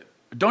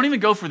don't even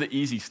go for the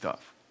easy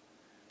stuff.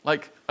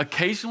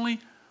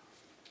 Occasionally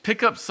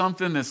pick up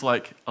something that's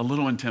a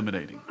little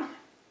intimidating.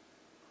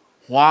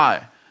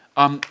 Why?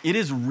 It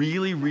is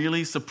really,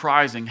 really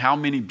surprising how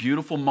many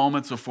beautiful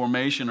moments of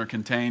formation are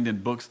contained in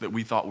books that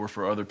we thought were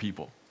for other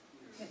people.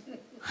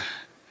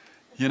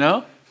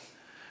 Yeah.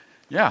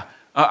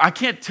 I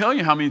can't tell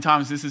you how many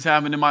times this has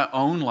happened in my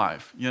own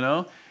life,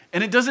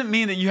 And it doesn't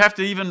mean that you have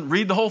to even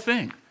read the whole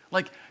thing.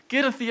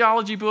 Get a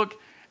theology book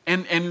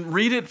and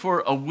read it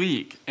for a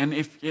week. And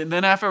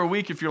then after a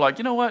week, if you're like,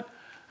 you know what,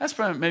 that's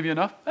probably maybe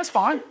enough, that's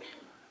fine.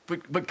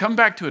 But come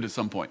back to it at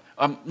some point.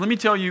 Let me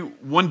tell you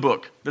one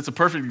book that's a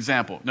perfect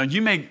example. Now,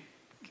 you may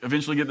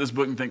eventually get this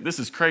book and think, this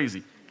is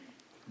crazy.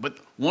 But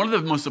one of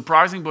the most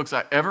surprising books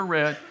I ever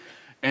read,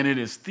 and it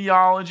is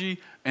theology,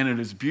 and it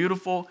is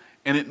beautiful,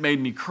 and it made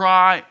me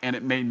cry, and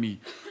it made me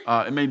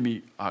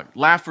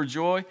laugh for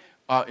joy,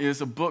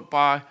 is a book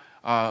by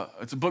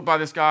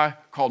this guy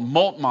called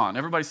Moltmann.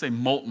 Everybody say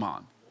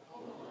Moltmann.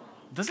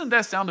 Doesn't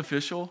that sound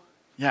official?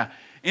 Yeah.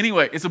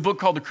 Anyway, it's a book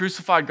called The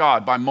Crucified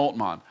God by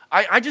Moltmann.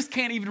 I just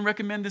can't even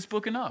recommend this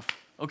book enough,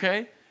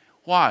 okay?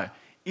 Why?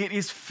 It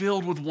is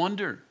filled with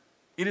wonder.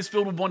 It is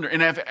filled with wonder.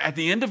 And at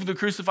the end of The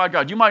Crucified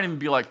God, you might even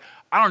be like,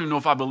 I don't even know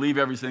if I believe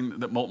everything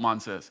that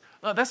Moltmann says.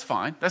 Well, that's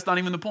fine. That's not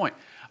even the point.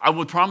 I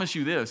will promise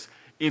you this.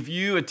 If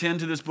you attend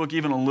to this book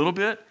even a little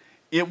bit,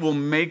 it will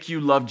make you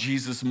love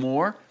Jesus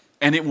more,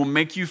 and it will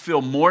make you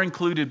feel more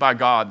included by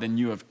God than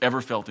you have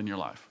ever felt in your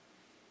life,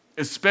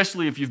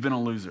 especially if you've been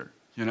a loser,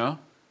 you know?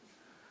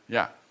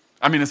 Yeah.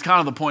 I mean, it's kind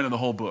of the point of the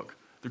whole book,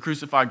 The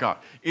Crucified God.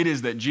 It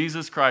is that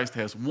Jesus Christ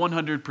has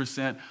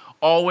 100%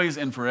 always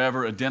and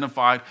forever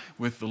identified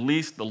with the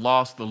least, the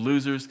lost, the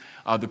losers,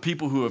 the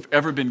people who have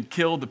ever been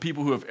killed, the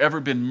people who have ever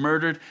been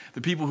murdered,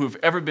 the people who have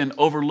ever been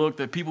overlooked,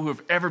 the people who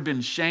have ever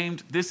been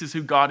shamed. This is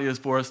who God is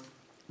for us.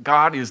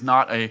 God is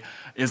not a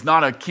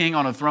king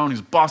on a throne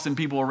who's bossing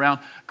people around.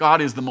 God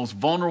is the most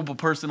vulnerable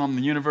person on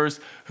the universe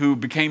who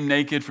became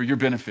naked for your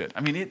benefit.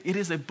 I mean, it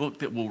is a book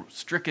that will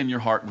stricken your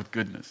heart with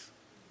goodness.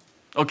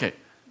 Okay,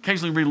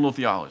 occasionally read a little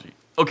theology.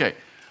 Okay,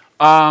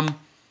 no,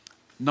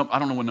 I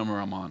don't know what number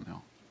I'm on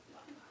now.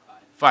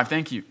 5,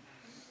 thank you.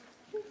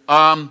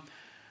 If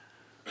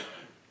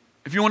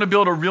you want to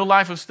build a real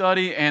life of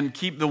study and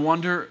keep the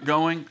wonder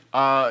going,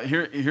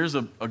 here's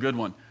a good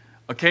one.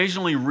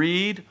 Occasionally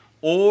read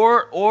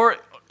or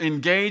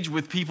engage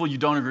with people you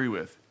don't agree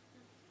with.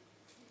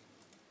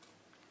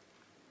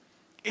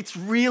 It's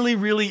really,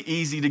 really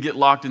easy to get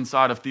locked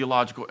inside of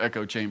theological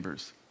echo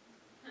chambers.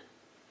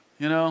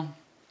 You know?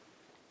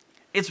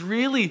 It's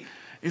really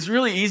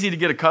easy to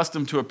get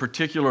accustomed to a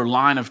particular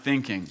line of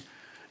thinking.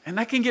 And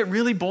that can get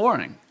really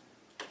boring.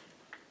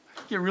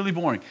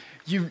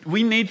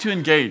 We need to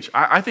engage.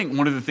 I think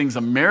one of the things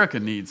America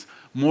needs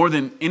more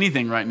than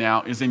anything right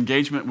now is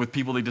engagement with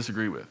people they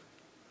disagree with.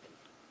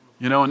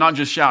 You know, and not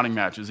just shouting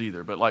matches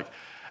either, but like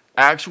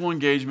actual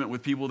engagement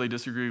with people they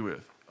disagree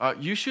with.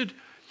 You should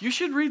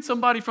read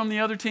somebody from the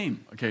other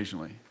team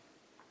occasionally.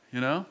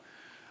 You know?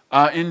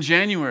 In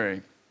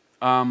January,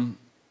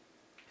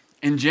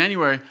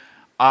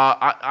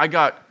 I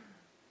got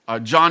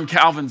John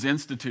Calvin's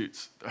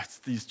Institutes. That's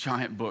these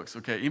giant books.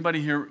 Okay,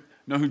 anybody here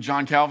know who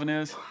John Calvin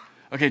is?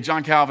 Okay,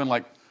 John Calvin,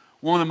 like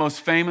one of the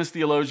most famous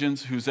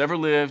theologians who's ever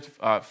lived,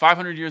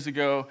 500 years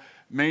ago,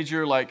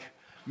 major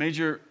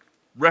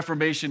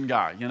Reformation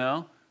guy, you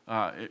know?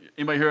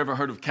 Anybody here ever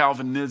heard of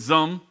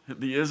Calvinism,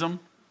 the ism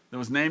that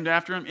was named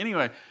after him?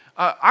 Anyway,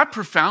 I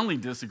profoundly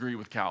disagree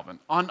with Calvin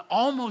on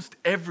almost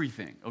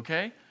everything,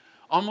 okay?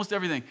 Almost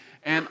everything.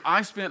 And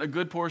I spent a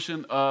good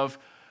portion of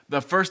the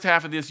first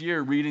half of this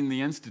year reading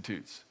the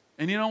Institutes.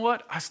 And you know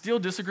what? I still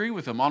disagree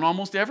with him on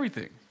almost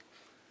everything.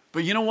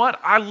 But you know what?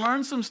 I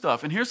learned some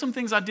stuff. And here's some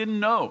things I didn't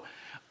know.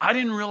 I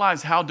didn't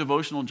realize how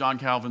devotional John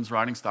Calvin's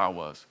writing style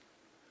was.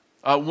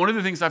 One of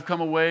the things I've come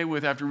away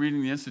with after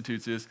reading the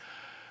Institutes is,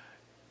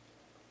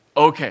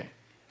 okay,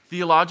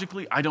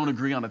 theologically, I don't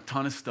agree on a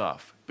ton of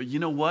stuff. But you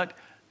know what?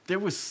 There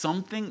was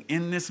something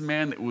in this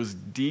man that was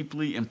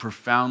deeply and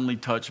profoundly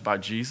touched by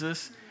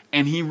Jesus,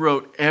 and he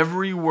wrote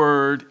every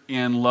word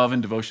in love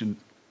and devotion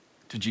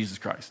to Jesus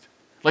Christ.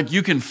 Like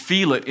you can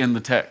feel it in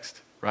the text,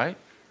 right?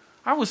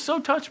 I was so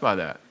touched by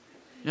that.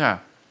 Yeah.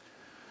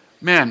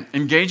 Man,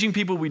 engaging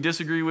people we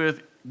disagree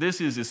with,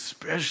 this is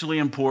especially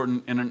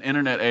important in an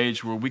internet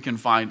age where we can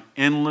find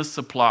endless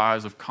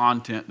supplies of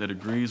content that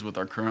agrees with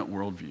our current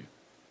worldview.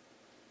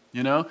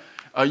 You know,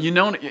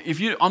 if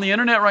you on the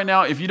internet right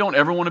now, if you don't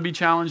ever want to be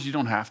challenged, you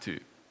don't have to.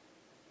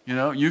 You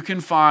know, you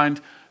can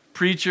find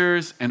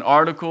preachers and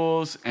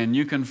articles, and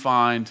you can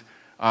find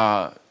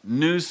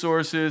news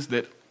sources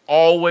that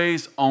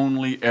always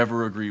only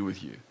ever agree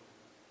with you.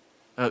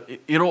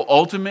 It'll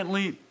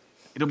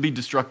be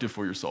destructive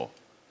for your soul.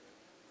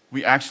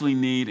 We actually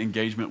need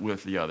engagement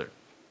with the other.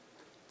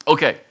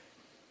 Okay,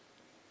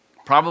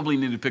 probably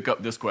need to pick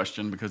up this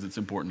question because it's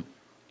important,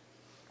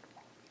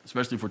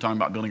 especially if we're talking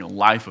about building a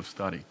life of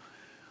study.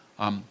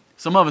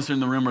 Some of us in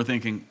the room are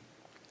thinking,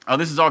 oh,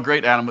 this is all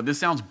great, Adam, but this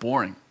sounds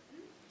boring.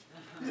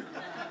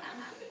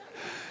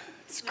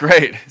 It's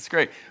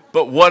great.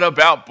 But what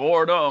about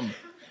boredom?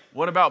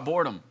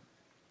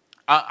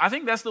 I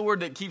think that's the word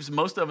that keeps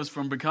most of us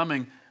from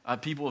becoming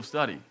people of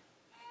study.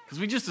 Because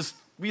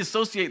we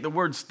associate the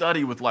word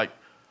study with like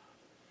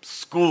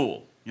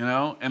school, you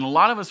know? And a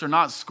lot of us are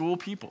not school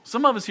people.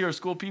 Some of us here are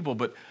school people,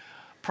 but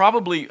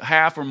probably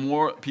half or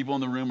more people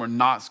in the room are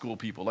not school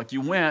people. Like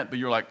you went, but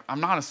you're like, I'm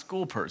not a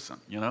school person,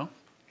 you know?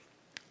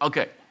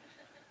 Okay.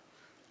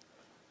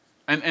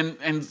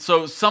 And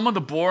so some of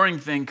the boring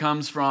thing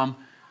comes from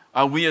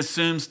we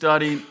assume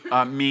study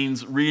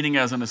means reading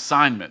as an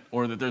assignment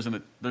or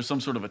that there's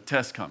some sort of a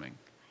test coming.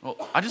 Well,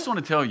 I just want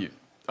to tell you,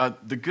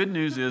 the good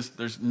news is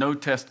there's no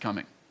test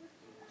coming.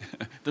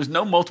 There's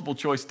no multiple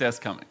choice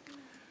test coming.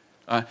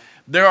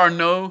 There are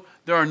no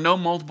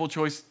multiple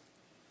choice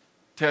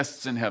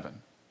tests in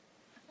heaven.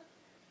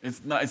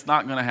 It's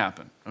not going to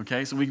happen.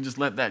 Okay, so we can just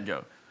let that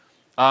go.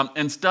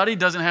 And study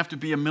doesn't have to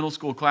be a middle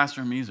school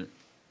classroom either.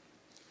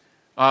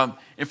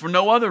 If for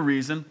no other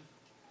reason,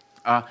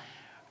 and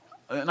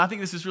I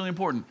think this is really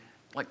important,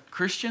 like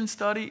Christian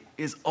study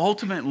is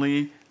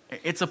ultimately,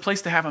 it's a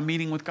place to have a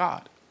meeting with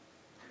God.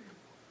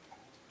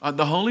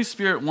 The Holy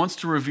Spirit wants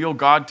to reveal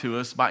God to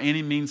us by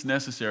any means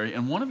necessary,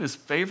 and one of his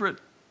favorite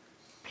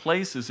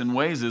places and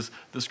ways is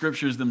the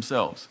scriptures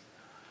themselves.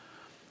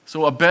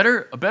 So a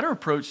better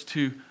approach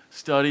to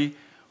study,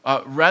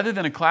 rather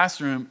than a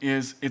classroom,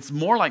 is it's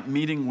more like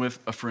meeting with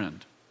a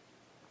friend.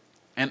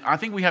 And I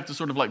think we have to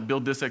sort of like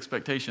build this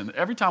expectation that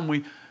every time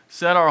we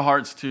set our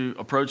hearts to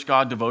approach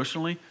God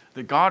devotionally,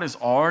 that God is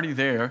already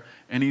there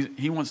and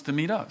he wants to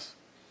meet us,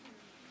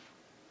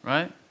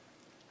 right?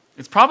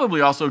 It's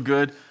probably also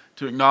good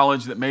to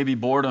acknowledge that maybe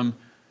boredom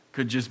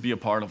could just be a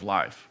part of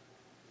life,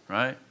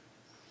 right?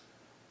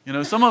 You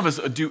know, some of us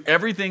do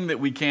everything that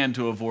we can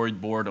to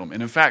avoid boredom.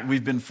 And in fact,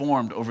 we've been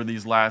formed over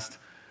these last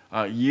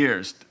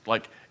years.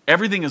 Like,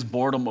 everything is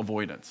boredom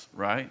avoidance,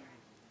 right?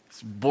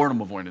 It's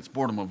boredom avoidance,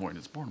 boredom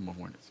avoidance, boredom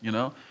avoidance, you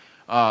know?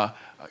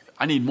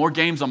 I need more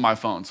games on my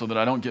phone so that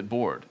I don't get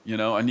bored, you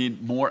know? I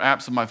need more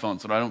apps on my phone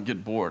so that I don't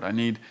get bored. I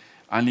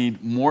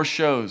need more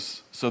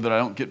shows so that I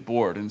don't get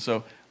bored. And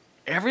so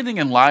everything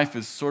in life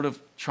is sort of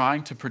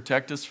trying to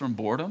protect us from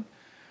boredom.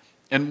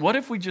 And what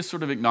if we just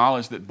sort of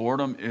acknowledge that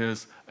boredom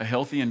is a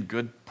healthy and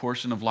good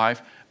portion of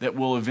life that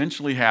will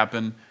eventually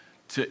happen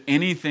to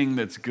anything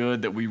that's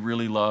good that we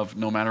really love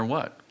no matter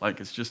what?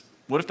 Like, it's just,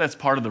 what if that's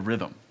part of the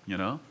rhythm, you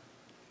know?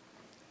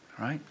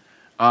 Right?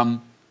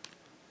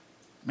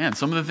 Man,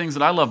 some of the things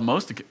that I love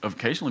most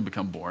occasionally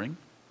become boring.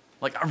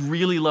 Like, I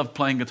really love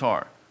playing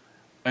guitar.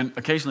 And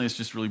occasionally it's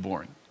just really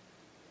boring.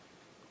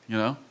 You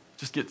know?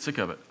 Just get sick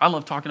of it. I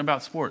love talking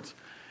about sports.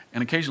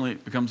 And occasionally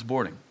it becomes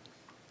boring.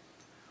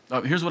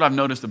 Here's what I've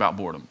noticed about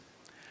boredom.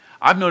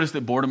 I've noticed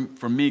that boredom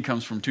for me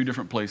comes from two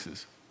different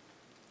places.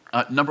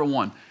 Number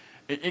one,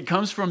 it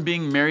comes from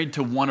being married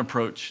to one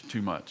approach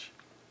too much.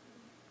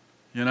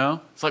 You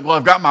know? It's like, well,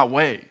 I've got my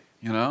way,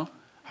 you know?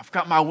 I've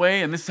got my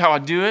way, and this is how I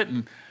do it,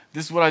 and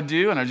this is what I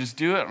do, and I just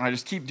do it, and I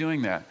just keep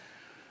doing that.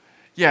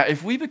 Yeah,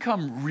 if we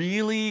become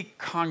really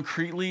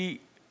concretely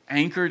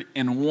anchored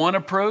in one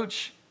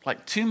approach,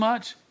 like too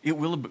much, it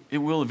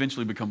will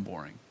eventually become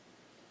boring.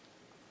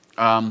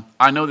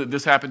 I know that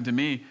this happened to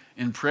me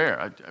in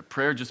prayer.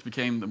 Prayer just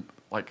became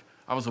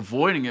I was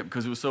avoiding it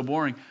because it was so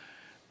boring.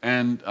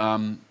 And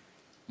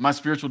my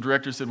spiritual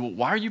director said, well,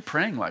 why are you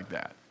praying like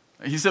that?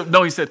 He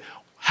said,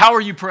 how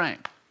are you praying?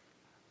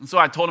 And so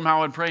I told him how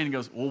I would pray, and he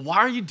goes, well, why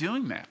are you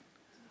doing that?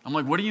 I'm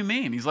like, what do you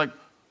mean? He's like,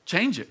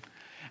 change it.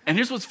 And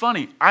here's what's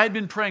funny. I had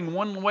been praying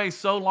one way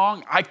so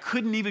long, I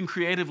couldn't even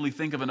creatively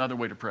think of another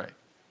way to pray,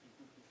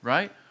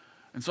 right?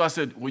 And so I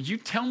said, well, you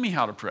tell me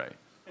how to pray.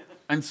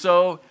 And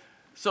so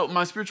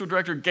my spiritual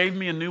director gave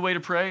me a new way to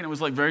pray, and it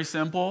was like very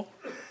simple.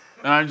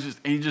 And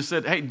he just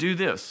said, hey, do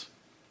this.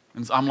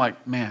 And so I'm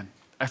like, man,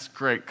 that's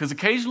great. Because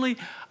occasionally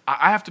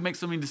I have to make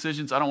so many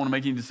decisions. I don't want to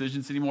make any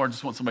decisions anymore. I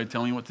just want somebody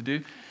telling me what to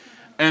do.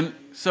 And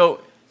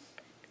so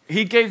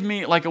he gave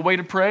me like a way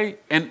to pray.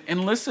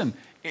 And listen,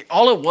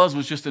 all it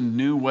was just a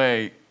new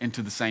way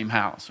into the same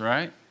house,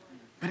 right?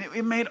 But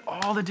it made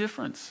all the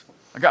difference.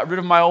 I got rid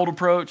of my old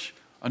approach,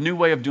 a new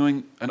way of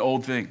doing an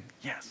old thing.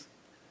 Yes.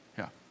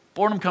 Yeah.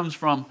 Boredom comes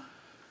from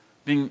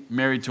being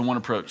married to one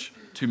approach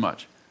too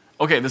much.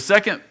 Okay, the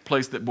second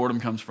place that boredom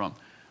comes from,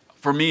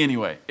 for me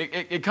anyway,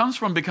 it comes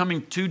from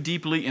becoming too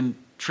deeply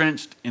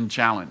entrenched in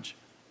challenge.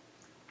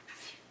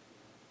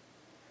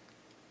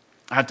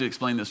 I have to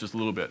explain this just a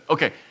little bit.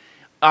 Okay,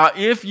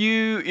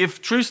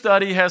 if true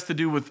study has to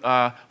do with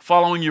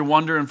following your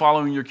wonder and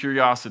following your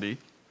curiosity,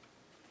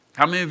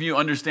 how many of you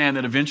understand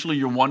that eventually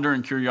your wonder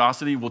and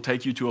curiosity will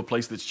take you to a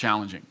place that's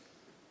challenging?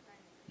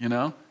 You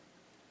know?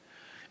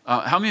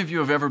 How many of you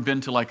have ever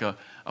been to like a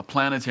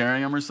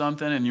planetarium or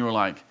something and you were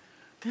like,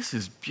 this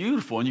is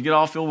beautiful, and you get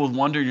all filled with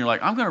wonder and you're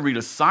like, I'm going to read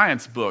a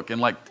science book, and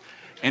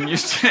you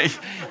say,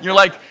 you're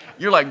like,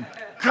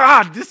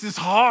 God, this is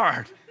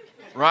hard,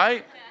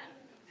 right?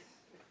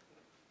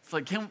 It's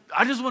like,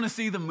 I just want to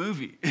see the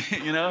movie,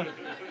 you know?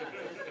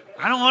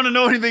 I don't want to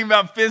know anything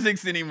about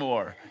physics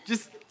anymore.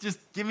 Just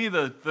give me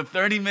the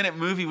 30-minute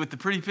movie with the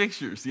pretty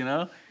pictures, you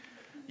know?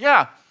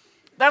 Yeah,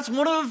 that's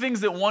one of the things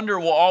that wonder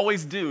will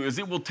always do, is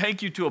it will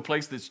take you to a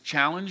place that's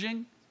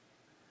challenging.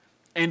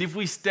 And if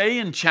we stay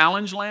in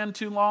challenge land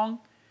too long,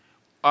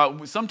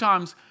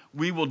 sometimes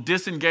we will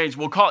disengage.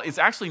 It's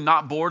actually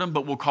not boredom,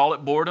 but we'll call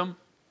it boredom.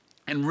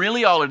 And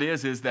really all it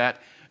is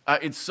that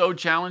it's so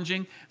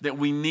challenging that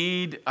we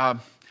need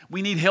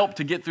help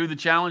to get through the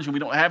challenge, and we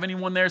don't have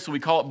anyone there, so we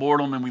call it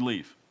boredom and we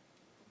leave.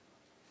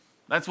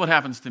 That's what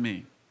happens to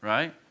me,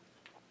 right?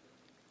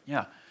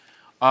 Yeah.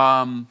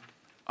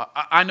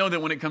 I know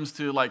that when it comes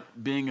to like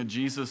being a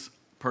Jesus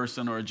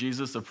person or a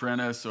Jesus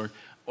apprentice or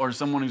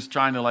someone who's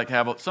trying to like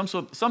have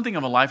something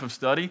of a life of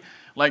study,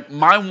 like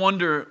my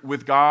wonder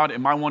with God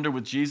and my wonder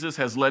with Jesus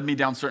has led me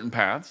down certain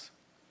paths.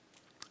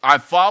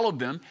 I've followed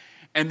them,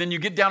 and then you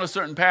get down a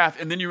certain path,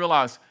 and then you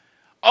realize,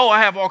 oh,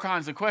 I have all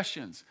kinds of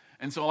questions.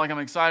 And so like I'm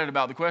excited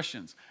about the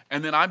questions.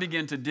 And then I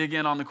begin to dig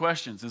in on the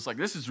questions. It's like,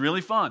 this is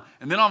really fun.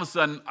 And then all of a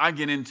sudden, I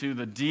get into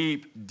the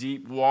deep,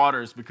 deep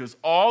waters, because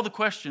all the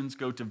questions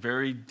go to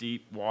very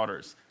deep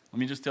waters. Let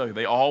me just tell you,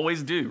 they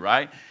always do,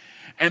 right?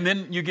 And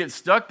then you get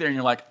stuck there and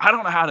you're like, I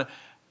don't know how to,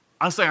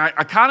 I'm saying,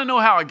 I kind of know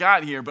how I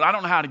got here, but I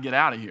don't know how to get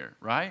out of here,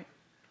 right?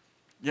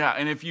 Yeah,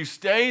 and if you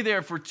stay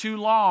there for too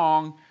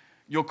long,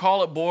 you'll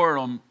call it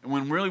boredom,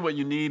 when really what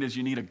you need is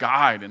a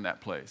guide in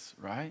that place,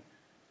 right?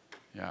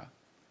 Yeah.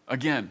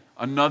 Again,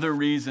 another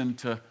reason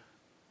to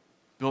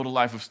build a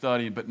life of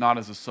study, but not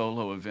as a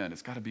solo event.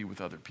 It's got to be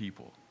with other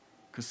people.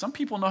 Because some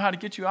people know how to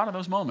get you out of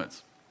those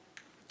moments.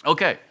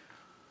 Okay.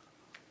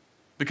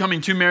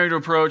 Becoming too married to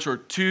approach or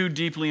too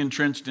deeply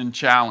entrenched in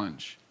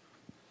challenge.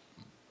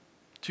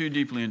 Too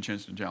deeply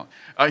entrenched in challenge.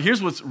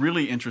 Here's what's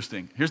really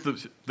interesting. Here's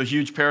the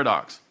huge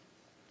paradox.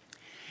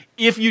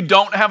 If you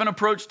don't have an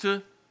approach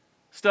to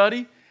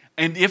study,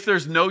 and if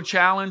there's no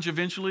challenge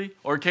eventually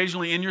or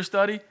occasionally in your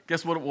study,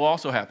 guess what will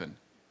also happen?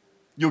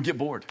 You'll get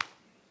bored.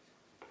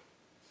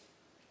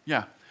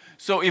 Yeah.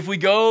 So if we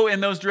go in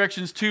those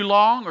directions too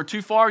long or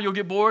too far, you'll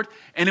get bored.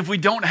 And if we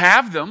don't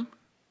have them,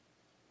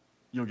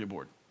 you'll get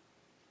bored.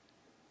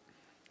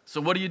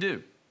 So what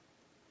do?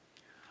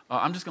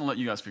 I'm just going to let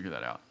you guys figure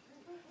that out.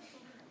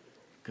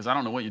 Because I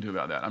don't know what you do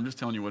about that. I'm just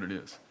telling you what it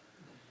is.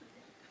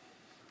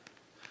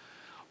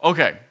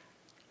 Okay.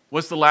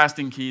 What's the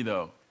lasting key,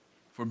 though,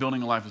 for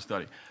building a life of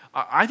study?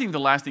 I think the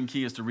lasting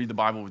key is to read the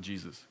Bible with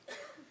Jesus.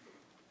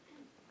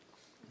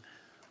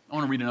 I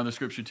want to read another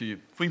scripture to you.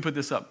 If we can put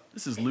this up.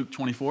 This is Luke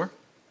 24.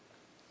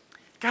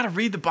 Got to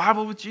read the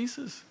Bible with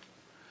Jesus.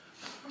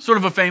 Sort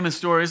of a famous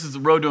story. This is the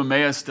Road to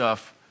Emmaus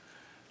stuff.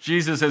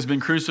 Jesus has been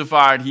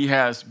crucified. He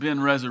has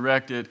been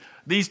resurrected.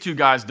 These two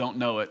guys don't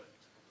know it.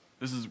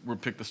 We'll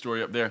pick the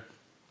story up there.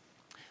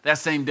 That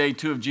same day,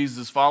 two of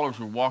Jesus' followers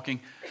were walking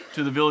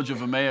to the village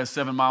of Emmaus,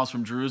 7 miles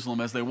from Jerusalem.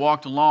 As they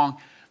walked along,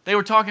 they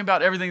were talking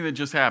about everything that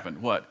just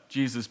happened. What?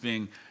 Jesus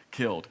being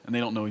killed. And they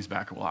don't know he's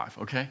back alive,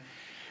 okay?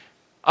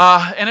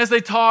 And as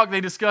they talked,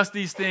 they discussed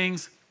these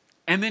things.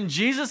 And then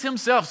Jesus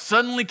himself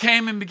suddenly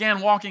came and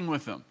began walking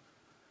with them.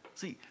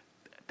 See,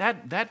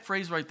 that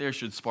phrase right there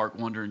should spark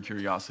wonder and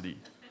curiosity.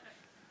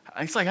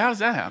 It's like, how does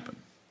that happen?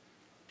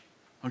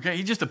 Okay,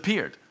 he just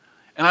appeared.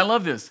 And I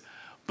love this.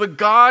 But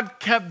God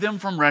kept them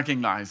from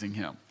recognizing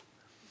him.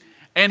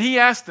 And he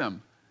asked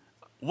them,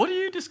 what are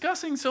you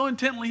discussing so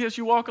intently as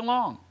you walk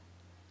along?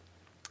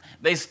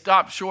 They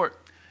stopped short,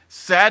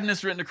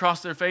 sadness written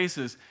across their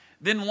faces.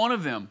 Then one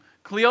of them,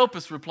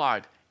 Cleopas,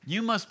 replied,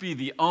 you must be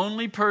the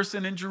only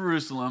person in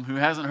Jerusalem who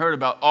hasn't heard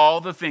about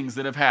all the things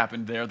that have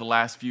happened there the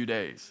last few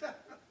days.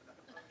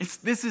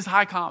 This is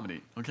high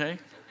comedy, okay?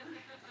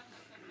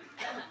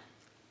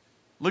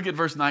 Look at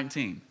verse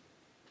 19.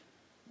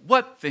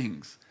 What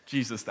things?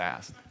 Jesus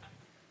asked.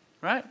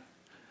 Right?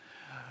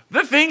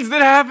 The things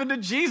that happened to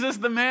Jesus,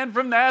 the man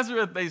from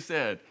Nazareth, they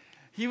said.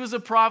 He was a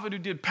prophet who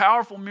did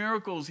powerful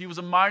miracles. He was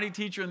a mighty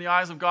teacher in the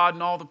eyes of God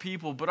and all the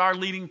people. But our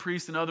leading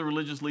priests and other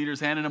religious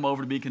leaders handed him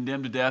over to be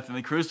condemned to death, and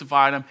they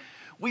crucified him.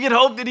 We had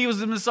hoped that he was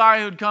the Messiah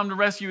who had come to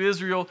rescue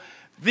Israel.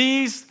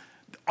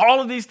 All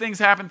of these things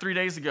happened 3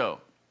 days ago.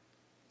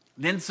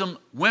 Then some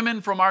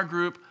women from our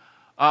group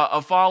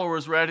of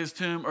followers were at his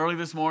tomb early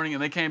this morning,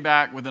 and they came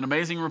back with an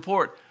amazing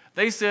report.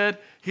 They said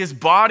his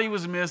body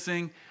was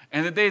missing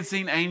and that they had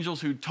seen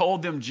angels who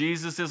told them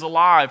Jesus is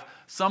alive.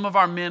 Some of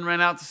our men ran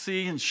out to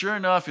see, and sure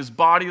enough, his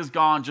body is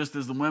gone, just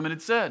as the women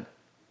had said.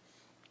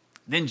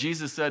 Then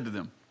Jesus said to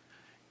them,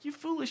 you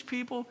foolish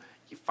people,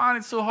 you find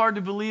it so hard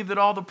to believe that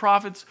all that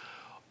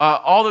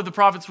the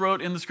prophets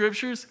wrote in the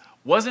scriptures?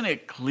 Wasn't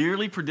it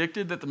clearly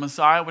predicted that the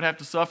Messiah would have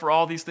to suffer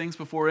all these things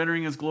before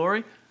entering his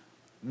glory?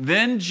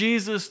 Then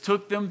Jesus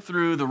took them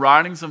through the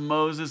writings of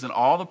Moses and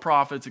all the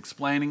prophets,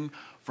 explaining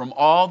from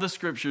all the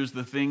scriptures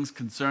the things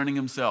concerning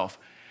himself.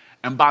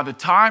 And by the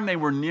time they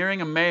were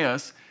nearing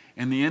Emmaus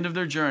and the end of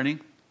their journey,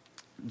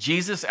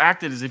 Jesus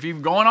acted as if he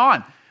were going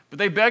on. But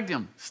they begged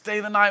him,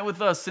 stay the night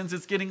with us since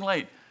it's getting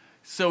late.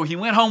 So he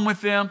went home with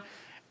them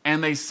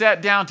and they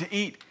sat down to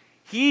eat.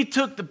 He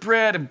took the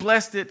bread and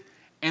blessed it,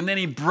 and then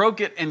he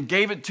broke it and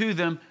gave it to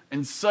them.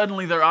 And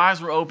suddenly their eyes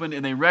were opened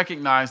and they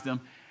recognized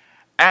him.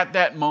 At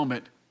that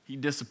moment, he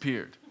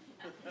disappeared.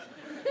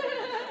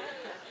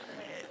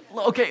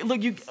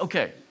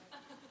 Okay.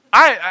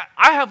 I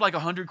have like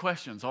 100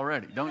 questions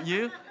already, don't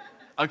you?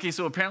 Okay,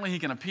 so apparently he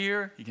can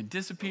appear, he can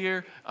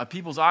disappear.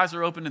 People's eyes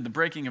are open in the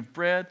breaking of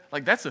bread.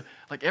 Like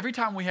every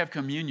time we have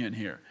communion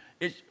here,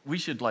 we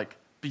should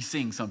be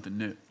seeing something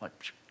new.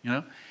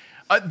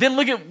 Then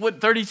look at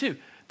what 32.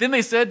 Then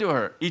they said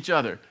to each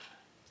other,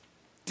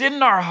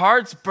 didn't our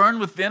hearts burn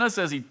within us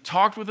as he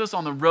talked with us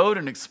on the road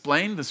and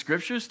explained the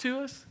scriptures to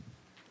us?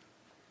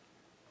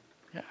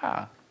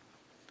 Yeah.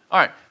 All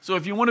right, so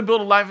if you want to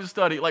build a life of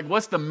study,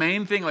 what's the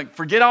main thing?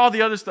 Forget all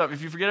the other stuff.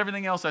 If you forget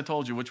everything else I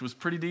told you, which was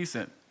pretty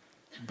decent.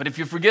 But if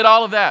you forget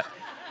all of that,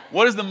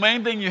 what is the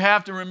main thing you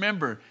have to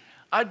remember?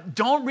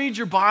 Don't read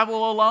your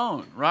Bible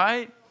alone,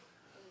 right?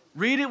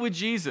 Read it with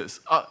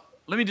Jesus.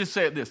 Let me just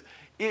say it this.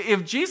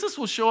 If Jesus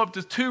will show up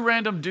to two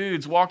random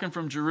dudes walking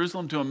from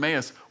Jerusalem to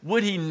Emmaus,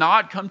 would he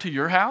not come to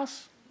your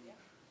house?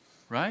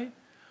 Right?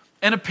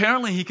 And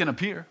apparently he can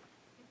appear.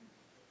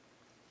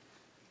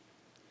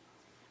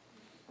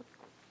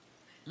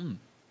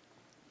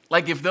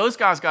 If those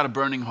guys got a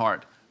burning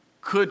heart,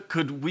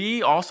 could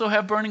we also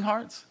have burning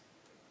hearts?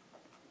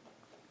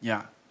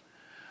 Yeah.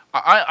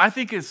 I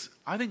think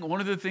one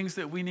of the things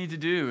that we need to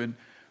do in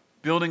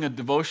building a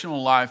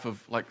devotional life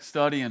of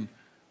study and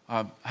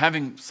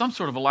having some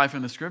sort of a life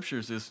in the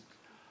scriptures is,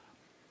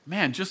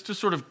 just to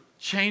sort of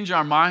change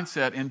our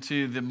mindset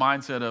into the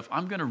mindset of,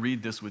 I'm going to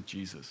read this with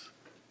Jesus.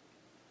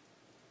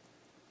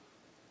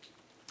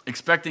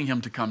 Expecting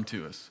him to come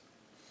to us.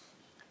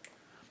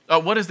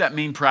 What does that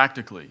mean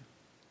practically?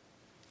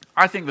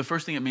 I think the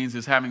first thing it means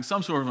is having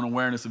some sort of an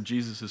awareness of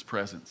Jesus'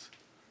 presence.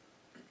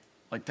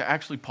 Like to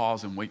actually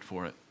pause and wait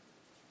for it.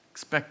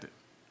 Expect it.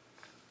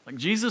 Like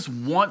Jesus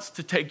wants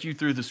to take you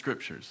through the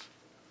scriptures.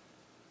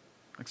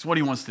 That's what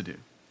he wants to do.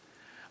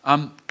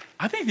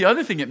 I think the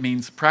other thing it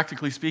means,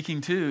 practically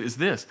speaking too, is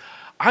this.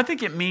 I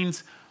think it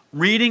means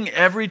reading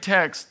every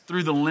text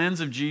through the lens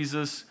of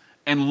Jesus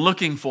and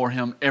looking for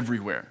him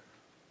everywhere.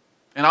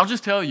 And I'll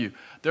just tell you,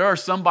 there are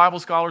some Bible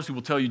scholars who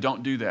will tell you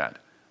don't do that.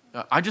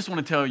 I just want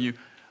to tell you,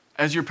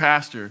 as your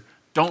pastor,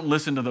 don't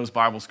listen to those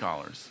Bible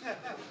scholars.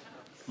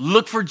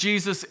 Look for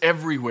Jesus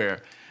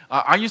everywhere.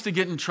 I used to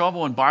get in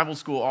trouble in Bible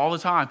school all the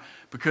time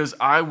because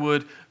I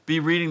would be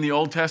reading the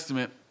Old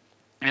Testament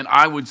and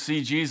I would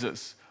see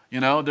Jesus. You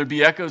know, there'd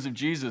be echoes of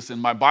Jesus,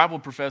 and my Bible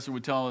professor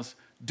would tell us,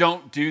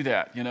 don't do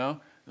that, you know,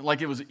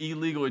 like it was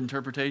illegal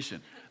interpretation.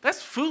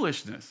 That's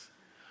foolishness.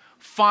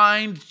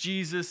 Find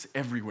Jesus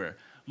everywhere.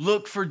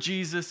 Look for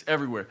Jesus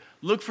everywhere.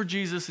 Look for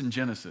Jesus in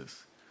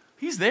Genesis.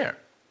 He's there.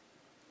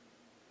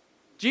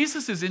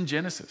 Jesus is in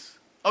Genesis.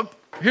 Oh,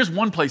 here's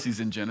one place he's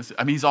in Genesis.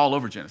 I mean, he's all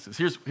over Genesis.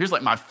 Here's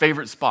like my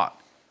favorite spot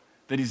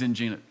that he's in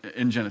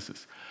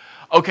Genesis.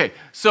 Okay,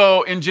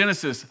 so in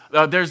Genesis,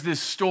 there's this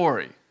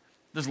story.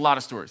 There's a lot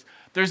of stories.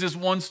 There's this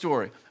one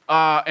story,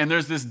 and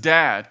there's this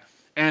dad,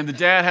 and the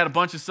dad had a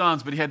bunch of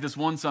sons, but he had this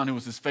one son who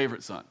was his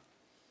favorite son,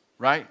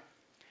 right?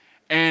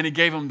 And he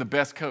gave him the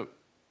best coat.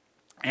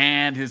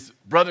 And his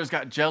brothers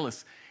got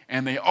jealous,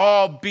 and they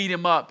all beat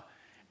him up,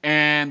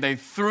 and they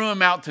threw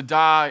him out to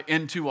die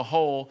into a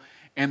hole,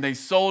 and they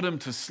sold him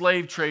to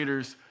slave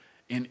traders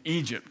in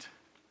Egypt.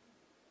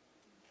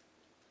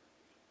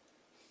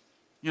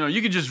 You know,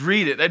 you could just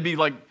read it. That'd be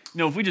like, you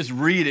know, if we just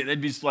read it,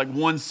 that'd be just like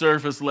one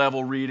surface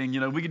level reading.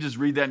 You know, we could just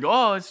read that and go,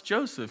 oh, it's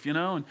Joseph, you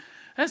know, and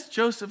that's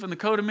Joseph in the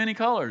coat of many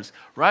colors,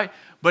 right?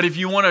 But if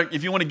you want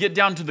to get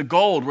down to the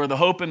gold where the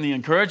hope and the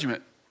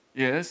encouragement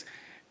is,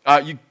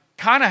 you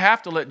kind of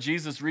have to let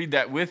Jesus read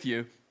that with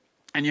you,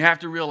 and you have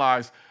to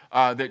realize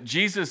that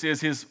Jesus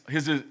is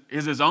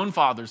his own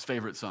father's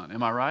favorite son.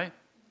 Am I right?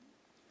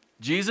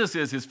 Jesus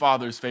is his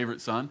father's favorite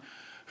son,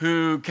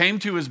 who came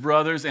to his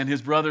brothers, and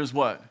his brothers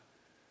what?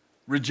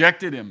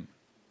 Rejected him,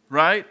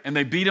 right? And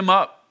they beat him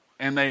up,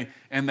 and they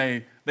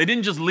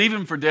didn't just leave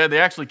him for dead; they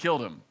actually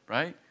killed him,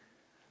 right?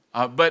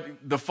 But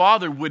the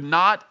father would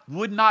not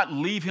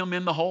leave him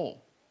in the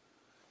hole.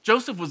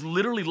 Joseph was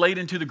literally laid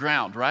into the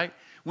ground, right?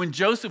 When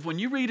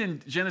you read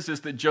in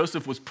Genesis that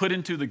Joseph was put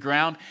into the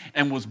ground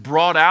and was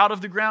brought out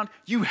of the ground,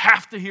 you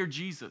have to hear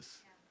Jesus.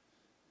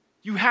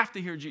 You have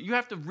to hear Jesus. You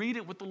have to read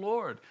it with the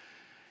Lord.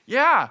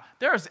 Yeah,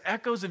 there's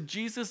echoes of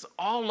Jesus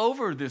all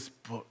over this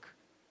book.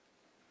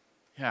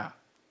 Yeah.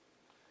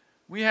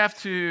 We have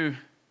to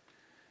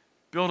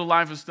build a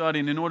life of study,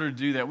 and in order to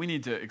do that, we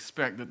need to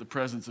expect that the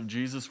presence of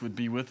Jesus would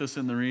be with us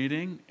in the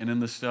reading and in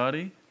the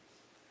study.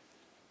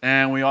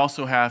 And we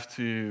also have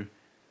to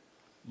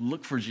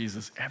look for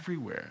Jesus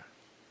everywhere.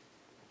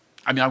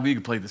 I mean, we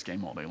could play this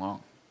game all day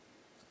long.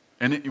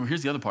 And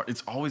here's the other part.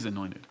 It's always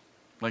anointed.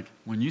 Like,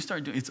 when you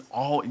start doing it, it's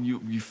all,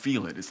 you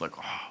feel it. It's like,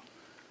 oh.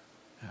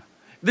 Yeah.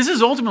 This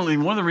is ultimately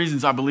one of the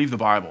reasons I believe the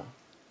Bible.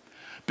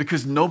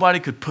 Because nobody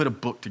could put a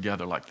book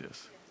together like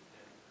this.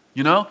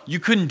 You know? You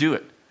couldn't do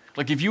it.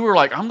 Like, if you were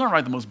like, I'm going to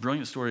write the most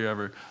brilliant story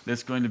ever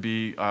that's going to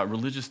be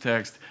religious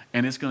text,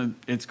 and it's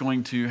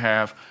going to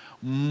have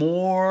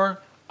more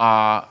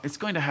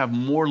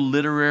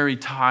literary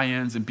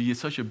tie-ins and be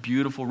such a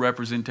beautiful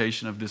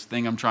representation of this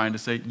thing I'm trying to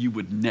say, you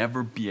would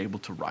never be able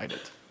to write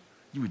it.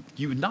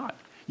 You would not.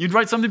 You'd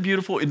write something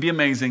beautiful, it'd be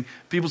amazing,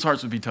 people's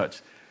hearts would be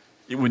touched.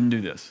 It wouldn't do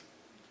this.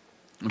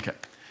 Okay.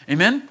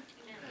 Amen?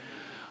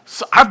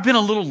 So I've been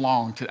a little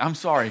long today. I'm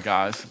sorry,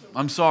 guys.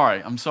 I'm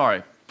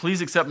sorry.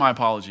 Please accept my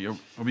apology. Are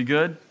we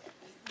good?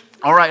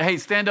 All right. Hey,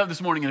 stand up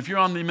this morning, and if you're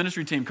on the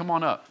ministry team, come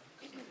on up.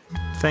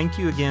 Thank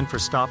you again for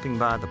stopping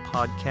by the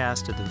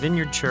podcast of the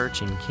Vineyard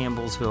Church in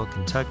Campbellsville,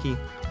 Kentucky.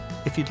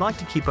 If you'd like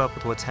to keep up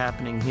with what's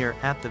happening here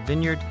at the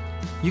Vineyard,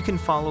 you can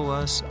follow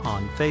us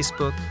on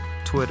Facebook,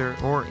 Twitter,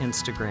 or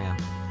Instagram.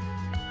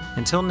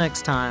 Until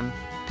next time,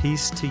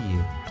 peace to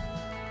you.